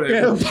right, whatever.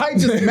 Yeah, the pipe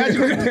just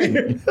magically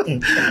appeared.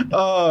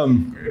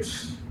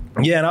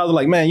 Yeah, and I was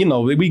like, man, I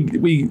know we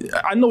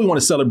want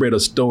to celebrate a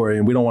story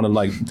and we don't want to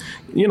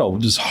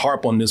just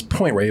harp on this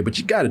point right here, but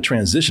you got to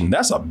transition.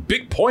 That's a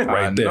big point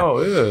right there.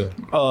 Oh, yeah.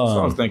 That's what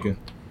I was thinking.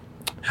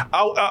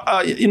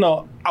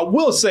 I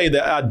will say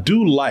that I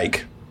do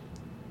like.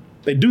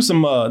 They do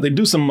some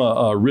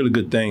really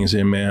good things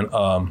here, man.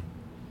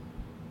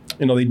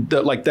 They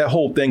like that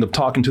whole thing of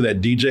talking to that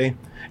DJ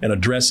and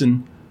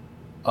addressing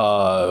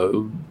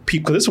people.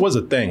 Because this was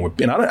a thing,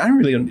 and I didn't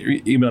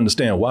really even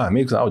understand why.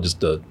 Maybe because I was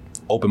just a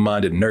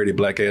open-minded, nerdy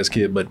black ass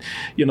kid. But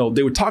they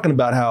were talking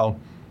about how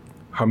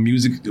her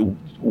music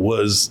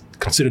was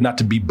considered not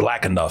to be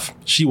black enough.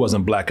 She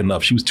wasn't black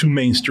enough. She was too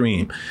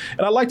mainstream.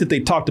 And I like that they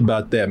talked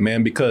about that,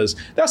 man, because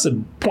that's a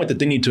point that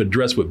they need to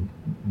address with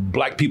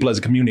black people as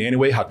a community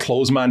anyway, how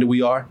closed-minded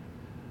we are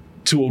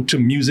to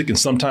music, and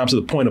sometimes to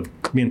the point of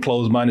being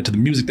closed-minded to the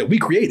music that we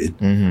created.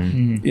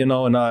 You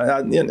know,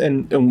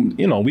 and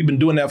you know, we've been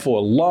doing that for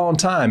a long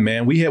time,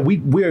 man. We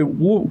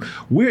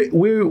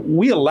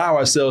allow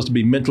ourselves to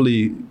be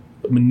mentally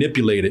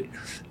manipulated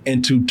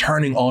into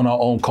turning on our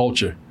own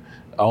culture,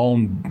 our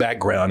own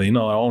background, you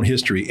know, our own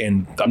history.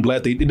 And I'm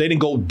glad they didn't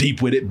go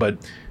deep with it, but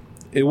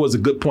it was a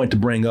good point to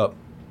bring up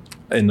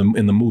in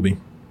the movie.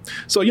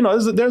 So, you know,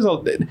 there's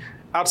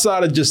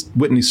outside of just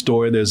Whitney's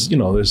story, there's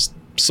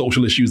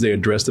social issues they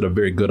addressed that are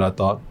very good, I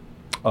thought.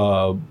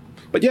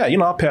 But yeah, you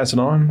know, I'll pass it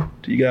on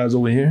to you guys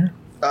over here.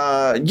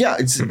 Yeah,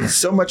 it's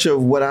so much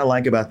of what I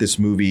like about this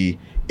movie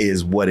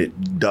is what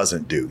it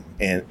doesn't do.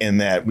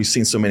 And that we've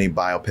seen so many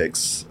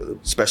biopics,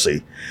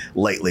 especially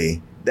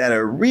lately, that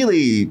are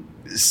really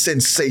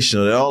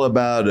sensational. They're all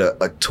about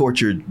a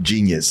tortured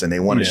genius, and they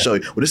want to show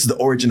you, well, this is the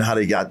origin of how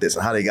they got this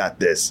and how they got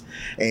this.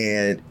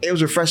 And it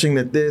was refreshing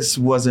that this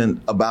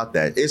wasn't about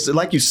that. It's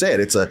like you said,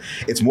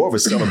 it's more of a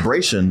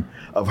celebration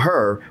of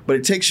her, but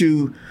it takes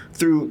you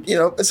through, you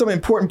know, some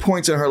important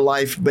points in her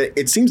life, but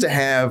it seems to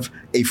have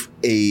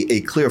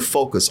a clear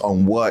focus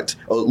on what,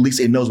 or at least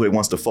it knows what it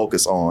wants to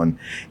focus on.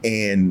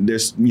 And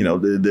there's, you know,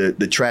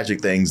 the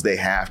tragic things, they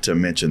have to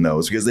mention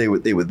those because they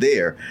were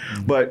there.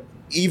 But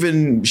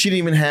even she didn't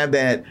even have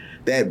that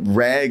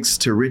rags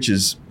to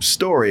riches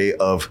story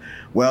of,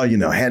 well, you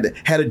know, had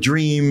a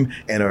dream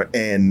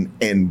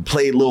and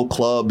played little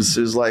clubs.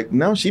 It was like,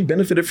 no, she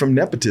benefited from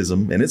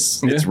nepotism, and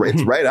it's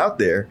right out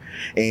there.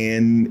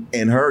 And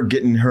her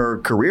getting her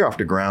career off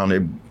the ground,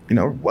 it, you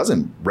know,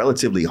 wasn't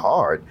relatively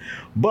hard,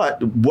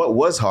 but what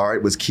was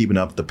hard was keeping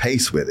up the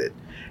pace with it.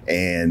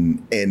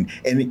 And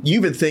you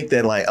even think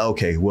that, like,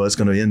 okay, well, it's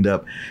going to end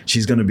up,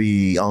 she's going to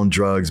be on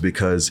drugs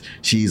because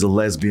she's a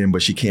lesbian,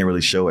 but she can't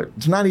really show it.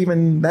 It's not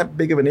even that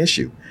big of an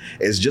issue.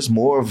 It's just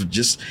more of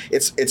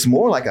it's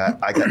more like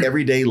an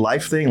everyday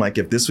life thing. Like,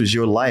 if this was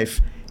your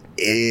life,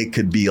 it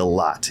could be a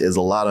lot. There's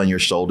a lot on your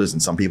shoulders,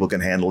 and some people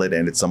can handle it,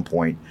 and at some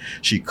point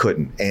she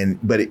couldn't.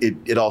 But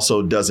it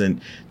also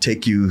doesn't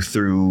take you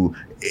through.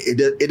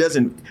 It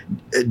doesn't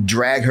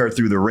drag her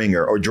through the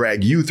ringer or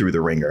drag you through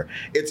the ringer.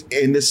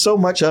 And there's so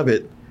much of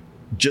it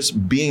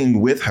just being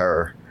with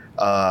her.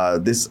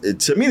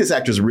 To me, this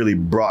actress really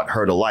brought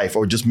her to life,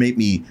 or just made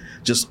me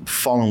just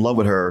fall in love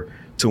with her.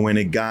 To when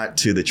it got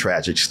to the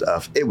tragic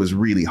stuff, it was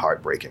really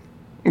heartbreaking.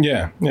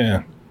 Yeah.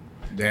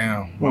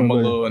 Damn, I'm a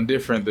little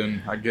indifferent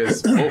than I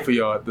guess both of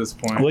y'all at this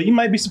point. Well, you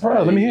might be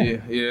surprised. Let me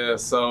hear. Yeah.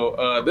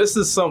 So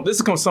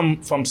this comes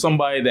from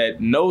somebody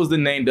that knows the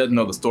name, doesn't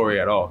know the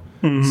story at all.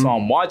 So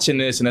I'm watching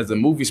this, and as the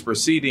movie's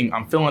proceeding,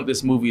 I'm feeling like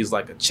this movie is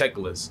like a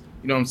checklist.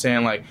 You know what I'm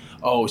saying? Like,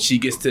 oh, she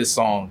gets this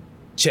song,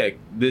 check.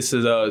 This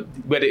is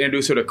we had to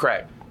introduce her to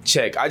crack,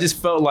 check. I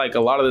just felt like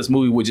a lot of this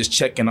movie was just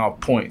checking off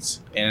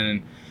points,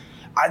 and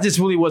I just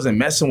really wasn't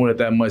messing with it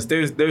that much.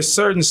 There's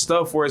certain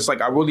stuff where it's like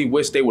I really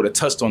wish they would have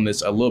touched on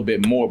this a little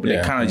bit more, but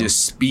they kind of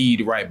just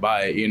speed right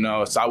by it, you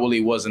know? So I really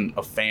wasn't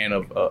a fan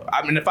of,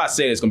 I mean, if I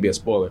say it, it's going to be a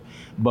spoiler,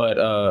 but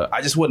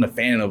I just wasn't a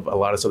fan of a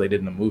lot of stuff they did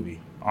in the movie,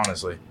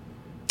 honestly.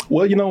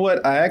 Well, you know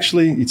what? That's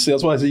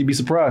why I said you'd be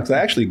surprised. I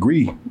actually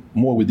agree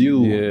more with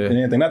you than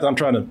anything. Not that I'm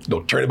trying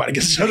to turn anybody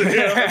against each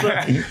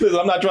other.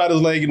 I'm not trying to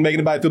like make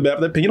anybody feel bad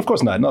for their opinion. Of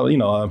course not. No, you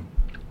know,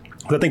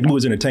 I think the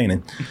movie's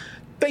entertaining.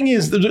 Thing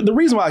is, the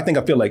reason why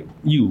I feel like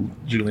you,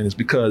 Julian, is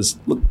because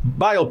look,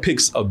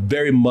 biopics are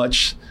very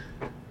much,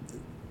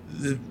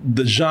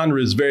 the genre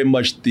is very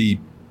much the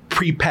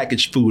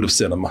prepackaged food of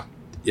cinema,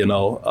 you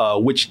know,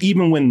 which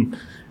even when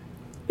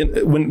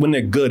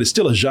they're good, it's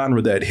still a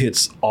genre that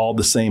hits all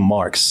the same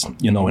marks,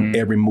 you know, in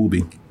every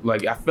movie.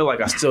 Like, I feel like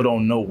I still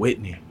don't know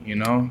Whitney, you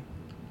know?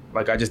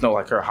 Like, I just know,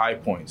 like, her high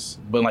points.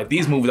 But, like,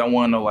 these movies, I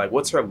want to know, like,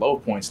 what's her low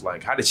points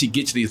like? How did she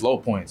get to these low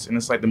points? And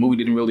it's like the movie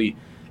didn't really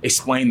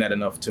explain that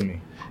enough to me.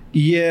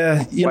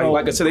 Yeah, you know,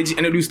 like I said, they just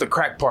introduced the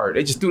crack part.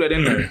 They just threw that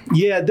in there.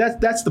 Yeah,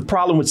 that's the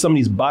problem with some of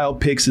these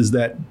biopics, is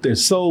that they're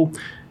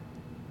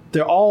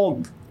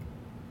all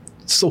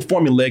so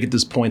formulaic at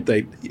this point.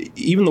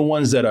 Even the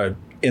ones that are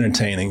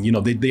entertaining, you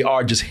know, they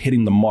are just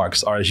hitting the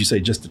marks, or as you say,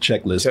 just the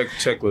checklist.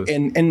 Checklist.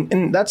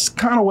 And that's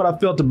kind of what I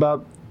felt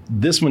about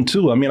this one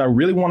too. I mean, I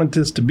really wanted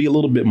this to be a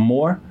little bit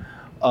more,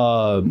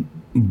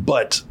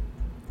 but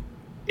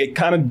it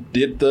kind of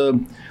did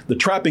the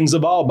trappings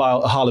of all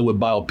Hollywood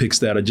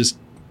biopics that are just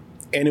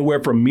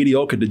anywhere from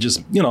mediocre to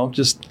just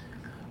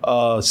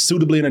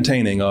suitably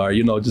entertaining, or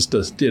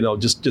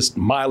just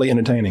mildly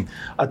entertaining.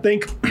 I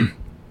think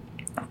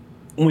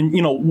when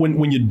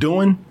you're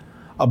doing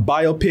a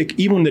biopic,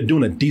 even when they're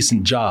doing a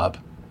decent job,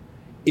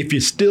 if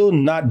you're still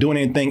not doing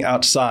anything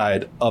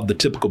outside of the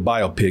typical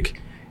biopic,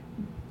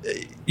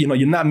 you know,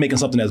 you're not making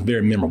something that's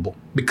very memorable,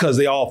 because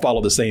they all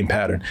follow the same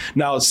pattern.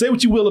 Now, say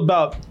what you will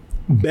about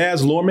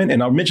Baz Luhrmann,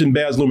 and I mentioned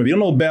Baz Luhrmann. If you don't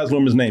know Baz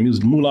Luhrmann's name, he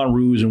was Moulin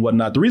Rouge and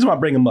whatnot. The reason why I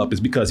bring him up is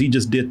because he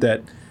just did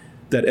that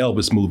that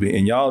Elvis movie,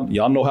 and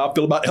y'all know how I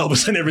feel about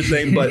Elvis and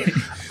everything, but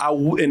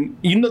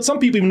some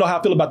people even know how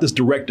I feel about this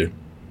director,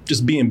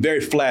 just being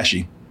very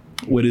flashy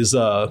with his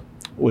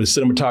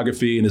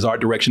cinematography and his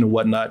art direction and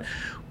whatnot.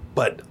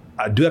 But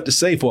I do have to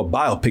say, for a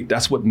biopic,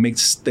 that's what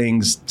makes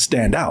things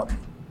stand out.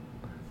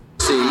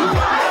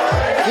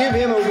 Give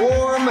him a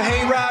warm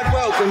hayride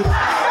welcome,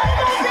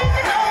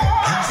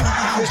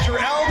 Mr.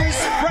 Elvis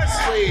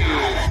Presley.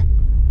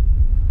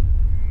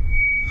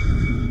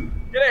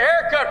 Get a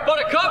haircut,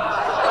 buttercup!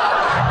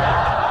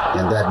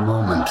 In that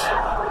moment,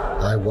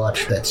 I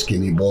watched that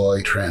skinny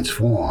boy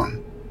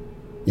transform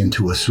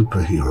into a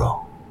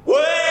superhero.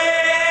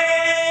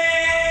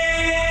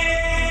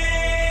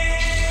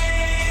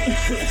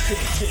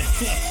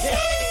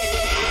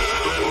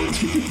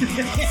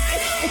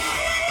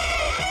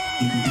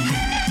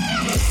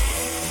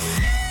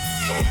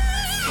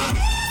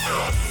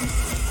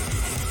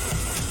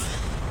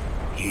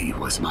 He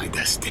was my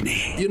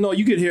destiny. You know,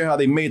 you could hear how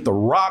they made The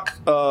Rock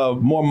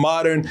more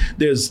modern.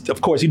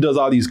 Of course, he does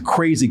all these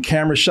crazy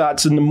camera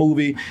shots in the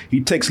movie.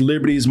 He takes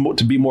liberties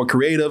to be more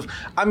creative.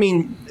 I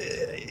mean,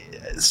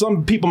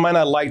 some people might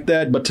not like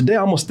that, but today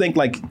I almost think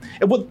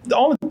the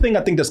only thing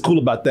I think that's cool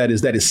about that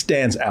is that it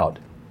stands out.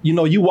 You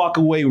know, you walk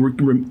away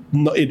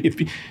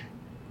if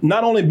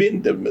not only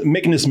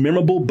making this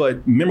memorable,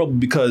 but memorable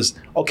because,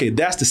 okay,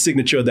 that's the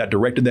signature of that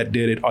director that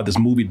did it, or this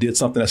movie did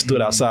something that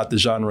stood outside the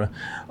genre.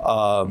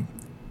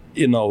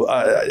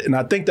 And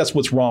I think that's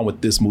what's wrong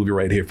with this movie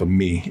right here for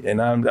me.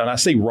 And I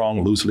say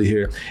wrong loosely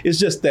here. It's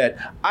just that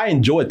I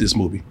enjoyed this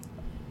movie.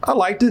 I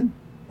liked it.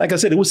 Like I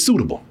said, it was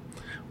suitable.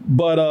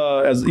 But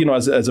as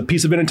a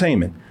piece of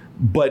entertainment.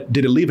 But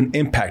did it leave an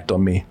impact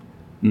on me?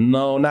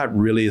 No, not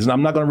really.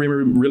 I'm not going to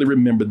really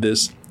remember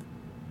this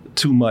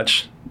too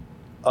much.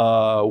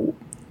 I'm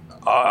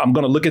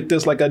going to look at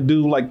this like I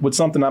do, like with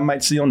something I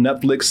might see on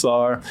Netflix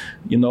or,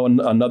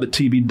 another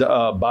TV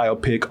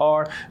biopic,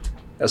 or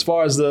as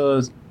far as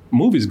the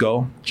movies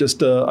go,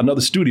 just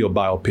another studio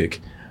biopic,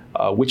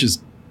 which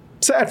is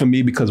sad for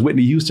me because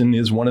Whitney Houston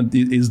is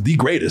is the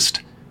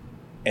greatest.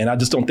 And I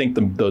just don't think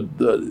the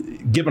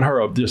giving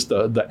her just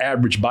the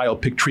average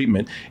biopic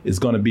treatment is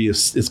going to be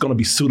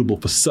suitable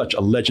for such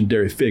a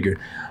legendary figure.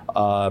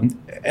 And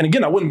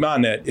again, I wouldn't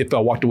mind that if I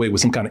walked away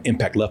with some kind of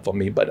impact left on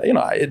me, but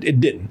it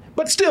didn't.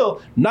 But still,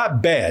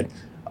 not bad.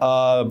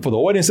 For the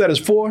audience that is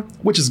for,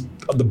 which is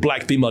the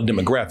black female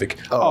demographic,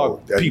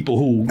 people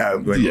who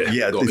I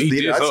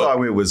saw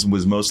it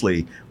was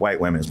mostly white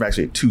women. There's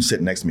actually two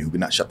sitting next to me who could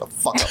not shut the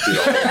fuck up.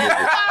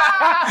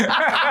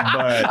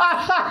 but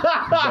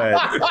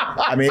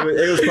I mean,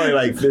 it was probably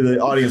like the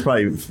audience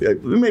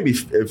maybe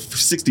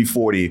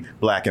 60-40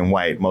 black and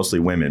white, mostly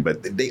women,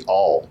 but they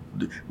all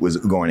was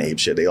going ape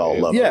shit. They all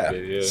love it.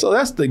 Yeah. So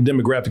that's the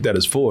demographic that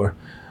is for.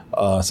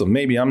 So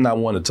maybe I'm not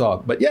one to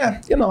talk, but yeah,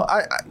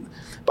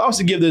 if I was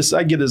to give this,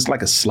 I give this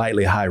like a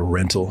slightly high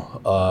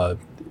rental.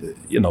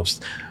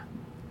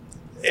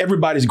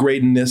 Everybody's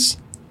great in this.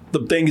 The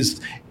thing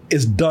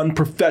is done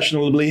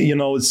professionally.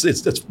 It's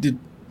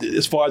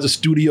as far as a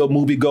studio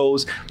movie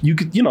goes,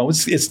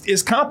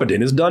 it's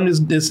competent. It's done.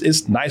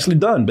 It's nicely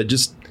done, but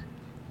just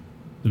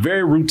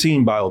very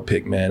routine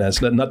biopic, man.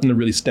 That's nothing to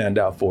really stand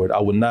out for it. I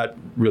would not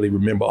really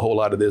remember a whole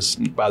lot of this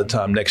by the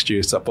time next year,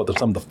 except for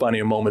some of the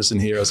funnier moments in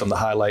here or some of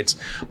the highlights.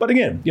 But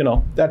again,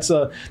 that's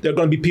there are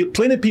going to be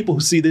plenty of people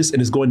who see this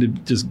and it's going to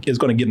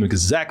give them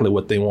exactly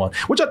what they want,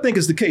 which I think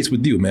is the case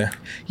with you, man.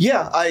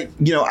 Yeah, I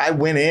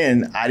went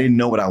in, I didn't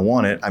know what I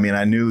wanted. I mean,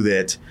 I knew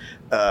that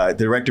the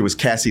director was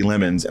Cassie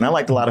Lemons, and I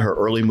liked a lot of her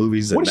early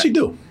movies. What did she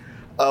do?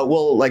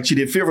 Like she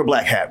did Fear of a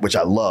Black Hat, which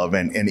I love,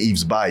 and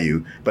Eve's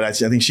Bayou. But I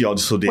think she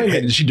also did. Wait a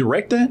minute, did she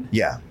direct that?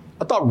 Yeah.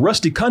 I thought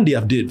Rusty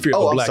Cundiff did Fear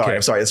of a Black Hat.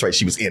 I'm sorry. That's right.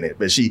 She was in it,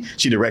 but she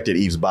directed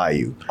Eve's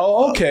Bayou.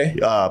 Oh, okay.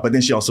 But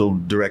then she also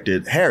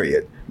directed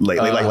Harriet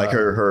lately, like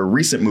her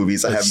recent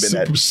movies. I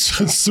haven't been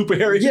super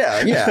Harriet.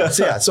 Yeah.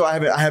 So I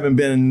haven't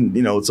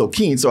been so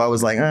keen. So I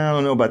was like, I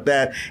don't know about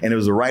that. And it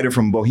was a writer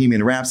from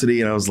Bohemian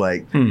Rhapsody, and I was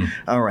like,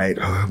 all right,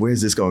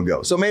 where's this going to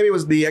go? So maybe it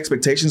was the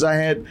expectations I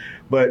had,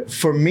 but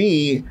for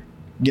me,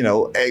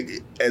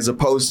 as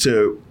opposed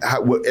to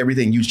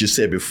everything you just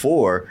said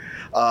before,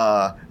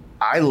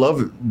 I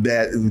love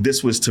that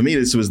this was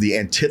the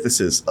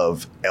antithesis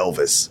of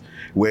Elvis,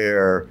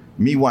 where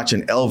me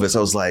watching Elvis, I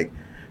was like,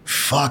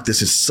 fuck,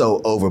 this is so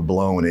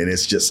overblown and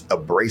it's just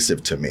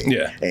abrasive to me.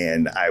 Yeah.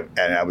 And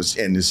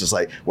it's just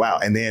like, wow.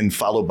 And then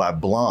followed by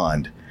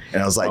Blonde.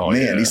 And I was like,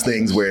 these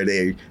things where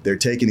they're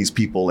taking these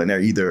people and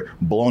they're either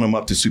blowing them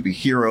up to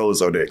superheroes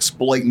or they're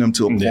exploiting them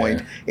to a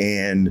point.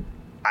 And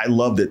I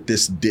love that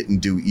this didn't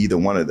do either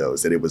one of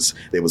those, that it was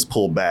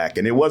pulled back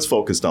and it was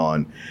focused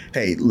on,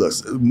 hey, look,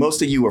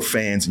 most of you are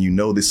fans and you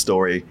know this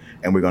story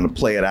and we're going to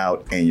play it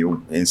out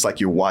and it's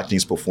like you're watching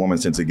these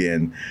performances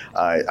again.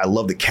 I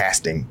love the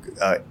casting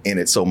in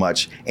it so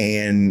much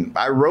and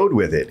I rode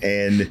with it.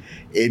 And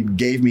it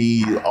gave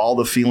me all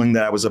the feeling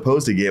that I was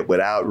supposed to get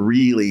without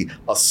really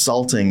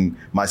assaulting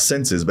my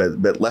senses,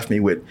 but left me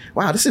with,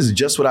 wow, this is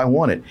just what I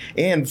wanted.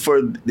 And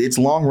for its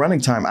long running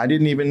time, I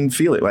didn't even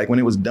feel it. Like when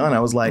it was done, I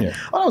was like,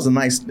 oh, that was a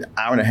nice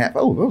hour and a half.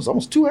 Oh, it was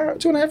almost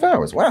 2.5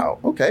 hours. Wow.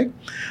 Okay.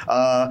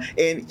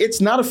 And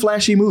it's not a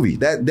flashy movie.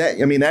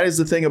 That is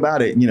the thing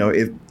about it. You know,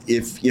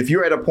 if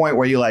you're at a point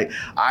where you're like,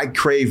 I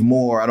crave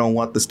more, I don't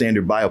want the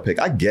standard biopic,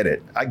 I get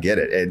it.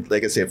 And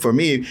like I said, for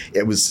me,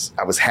 I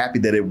was happy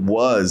that it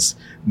was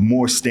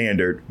more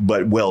standard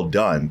but well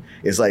done.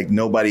 It's like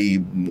nobody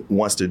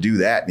wants to do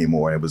that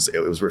anymore. It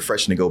was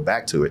refreshing to go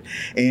back to it.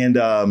 And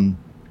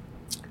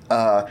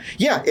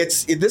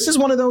this is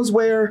one of those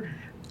where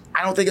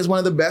I don't think it's one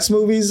of the best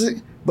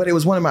movies, but it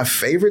was one of my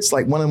favorites,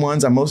 like one of the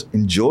ones I most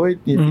enjoyed,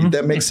 if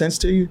that makes sense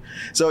to you.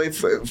 So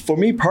for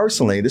me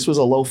personally, this was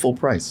a low full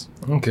price.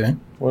 Okay.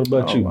 What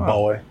about you,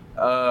 boy?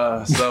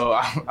 So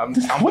I'm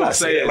gonna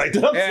say it like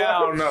that. Yeah, I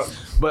don't know,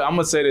 but I'm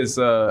gonna say this.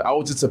 I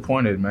was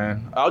disappointed,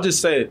 man. I'll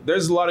just say it.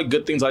 There's a lot of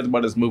good things I liked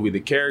about this movie. The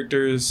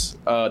characters,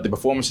 the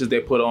performances they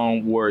put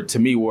on were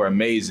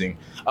amazing.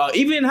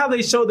 Even how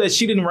they showed that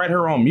she didn't write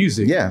her own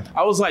music. Yeah,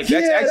 I was like,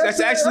 that's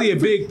actually a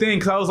big thing.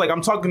 Because I was like, I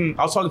was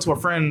talking to a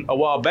friend a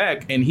while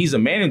back, and he's a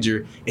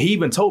manager. And he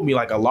even told me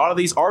like a lot of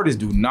these artists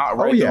do not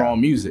write their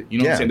own music. You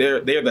know what I'm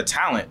saying? They're the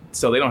talent,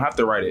 so they don't have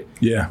to write it.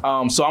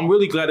 Yeah. So I'm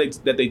really glad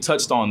that they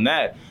touched on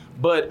that.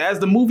 But as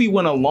the movie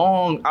went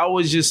along, I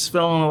was just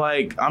feeling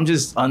like I'm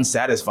just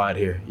unsatisfied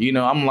here. You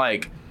know, I'm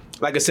like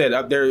I said,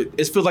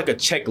 it feels like a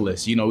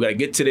checklist. You know, we got to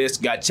get to this,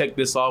 got to check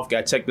this off,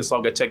 got to check this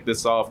off, got to check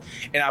this off.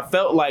 And I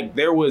felt like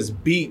there was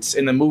beats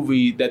in the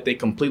movie that they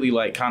completely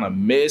like kind of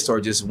missed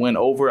or just went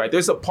over. Like,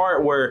 there's a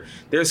part where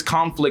there's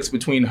conflicts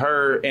between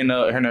her and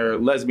her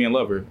lesbian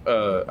lover.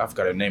 I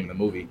forgot her name in the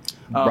movie.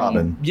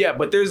 Robin. Yeah,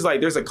 but there's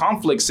a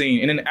conflict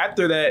scene. And then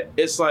after that,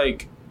 it's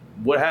like,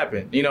 what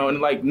happened? You know, and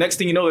like next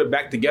thing you know, they're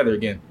back together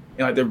again.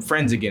 And like they're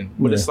friends again.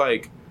 But it's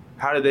like,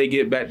 how did they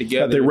get back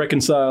together? How they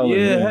reconcile?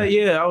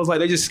 Yeah. I was like,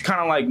 they just kind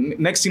of like,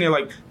 next thing they're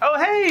like, oh,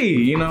 hey,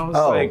 you know. It's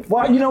like,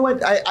 well, you know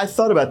what? I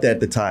thought about that at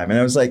the time. And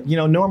I was like, you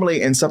know,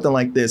 normally in something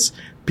like this,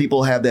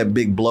 people have that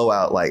big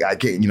blowout. Like, I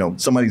can't, you know,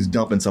 somebody's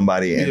dumping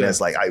somebody and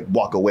that's like, I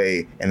walk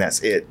away and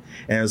that's it.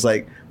 And I was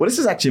like, well, this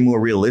is actually more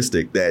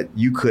realistic that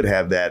you could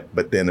have that.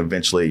 But then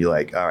eventually you're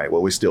like, all right,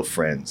 well, we're still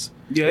friends.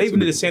 Yeah, they even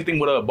did the same thing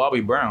with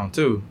Bobby Brown,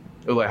 too.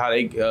 It was like how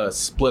they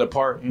split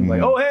apart. And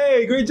like, oh,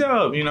 hey, great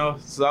job, you know?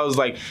 So I was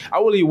like, I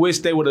really wish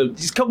they would have,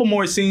 just a couple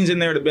more scenes in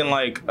there to have been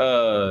like,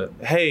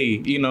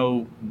 hey, you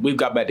know, we've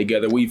got back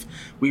together. We've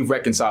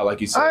reconciled,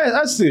 like you said.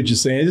 I see what you're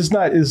saying.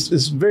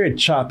 It's very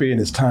choppy in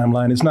its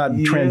timeline. It's not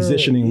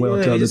transitioning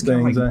well to other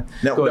things.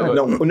 No,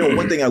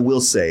 one thing I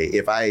will say,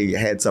 if I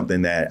had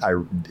something that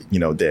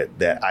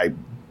I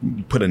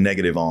put a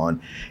negative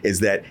on, is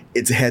that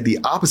it's had the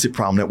opposite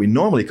problem that we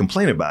normally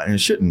complain about, and it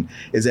shouldn't,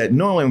 is that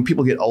normally when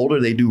people get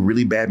older, they do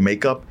really bad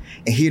makeup,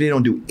 and here they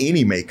don't do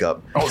any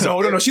makeup. Oh,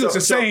 no, she looks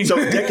the same. So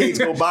decades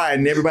go by,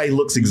 and everybody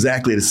looks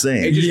exactly the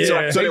same.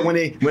 So that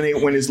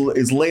when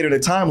it's later in the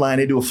timeline,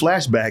 they do a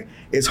flashback,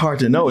 it's hard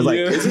to know. It's like,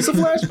 is this a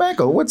flashback,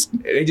 or what's...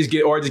 They just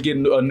get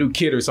a new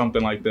kid or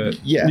something like that.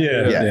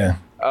 Yeah.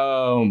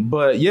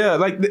 But yeah,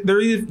 like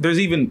there's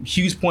even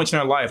huge points in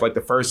her life, like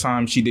the first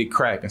time she did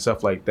crack and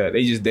stuff like that.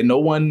 That no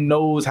one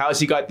knows how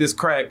she got this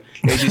crack.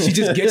 She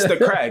just gets the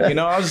crack, you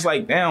know. I was just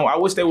like, damn, I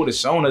wish they would have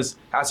shown us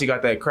how she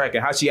got that crack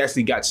and how she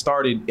actually got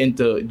started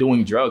into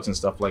doing drugs and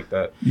stuff like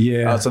that.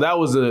 Yeah. So that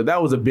was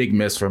a big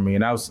miss for me,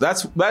 and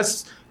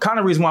that's kind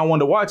of reason why I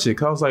wanted to watch it,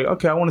 because I was like,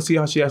 okay, I want to see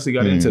how she actually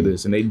got into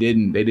this, and they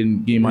didn't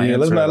give me my answer.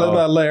 Let's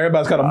not lay.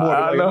 Everybody's kind of more.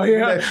 I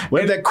know,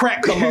 when did that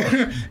crack come up?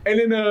 And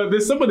then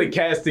there's some of the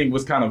casting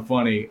was kind of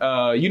funny.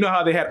 You know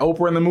how they had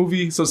Oprah in the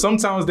movie, so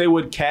sometimes they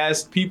would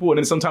cast people, and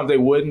then sometimes they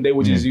wouldn't. They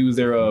would just use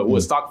their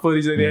stock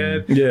footage that they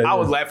had. Yeah, I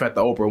was laughing at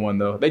the Oprah one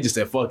though. They just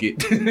said fuck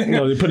it.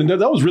 No, they put in that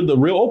was the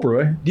real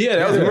Oprah, right? Yeah,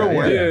 that was the real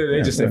one. Yeah,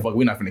 they just said fuck.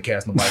 We're not going to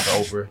cast nobody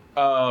for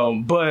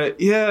Oprah.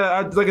 But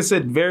yeah, like I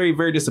said, very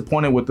very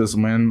disappointed with this,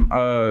 man.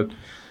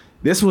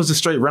 This was a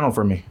straight rental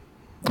for me.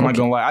 I'm not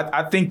gonna lie.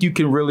 I think you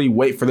can really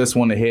wait for this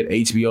one to hit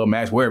HBO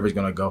Max, wherever it's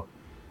gonna go,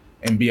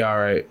 and be all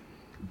right.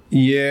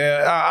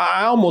 Yeah,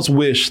 I almost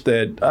wish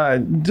that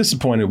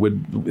disappointed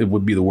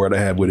would be the word I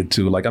have with it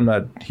too. Like, I'm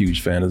not a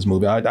huge fan of this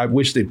movie. I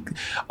wish it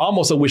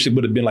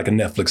would have been like a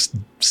Netflix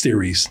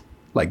series,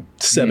 like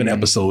 7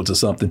 episodes or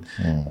something.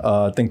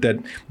 I think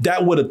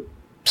that would have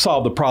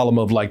solve the problem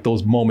of like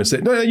those moments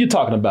that you're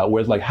talking about, where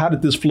it's like, how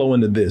did this flow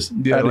into this?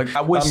 Yeah, I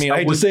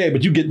hate to say it,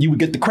 but you would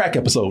get the crack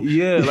episode.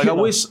 Yeah, like I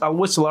wish a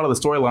lot of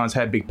the storylines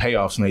had big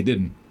payoffs and they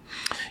didn't.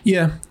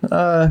 Yeah,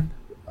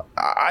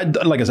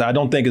 like I said, I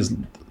don't think it's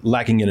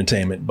lacking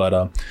entertainment.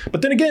 But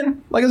then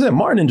again, like I said,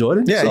 Martin enjoyed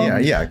it.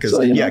 Yeah,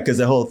 because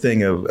the whole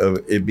thing of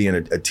it being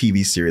a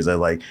TV series, I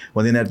like.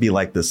 Well, then that'd be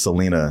like the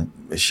Selena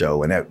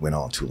show, and that went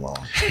on too long.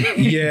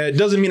 Yeah, it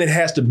doesn't mean it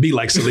has to be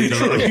like Selena.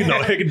 You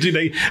know,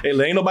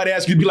 ain't nobody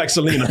asked you to be like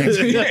Selena. The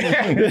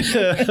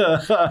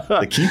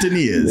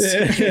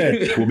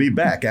Quintanillas will be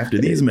back after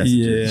these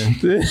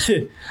messages.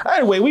 Yeah.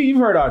 Anyway, we've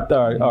heard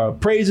our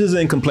praises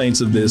and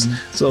complaints of this,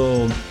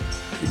 so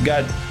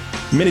got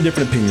many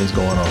different opinions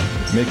going on.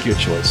 Make your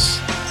choice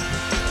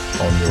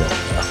on your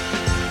own.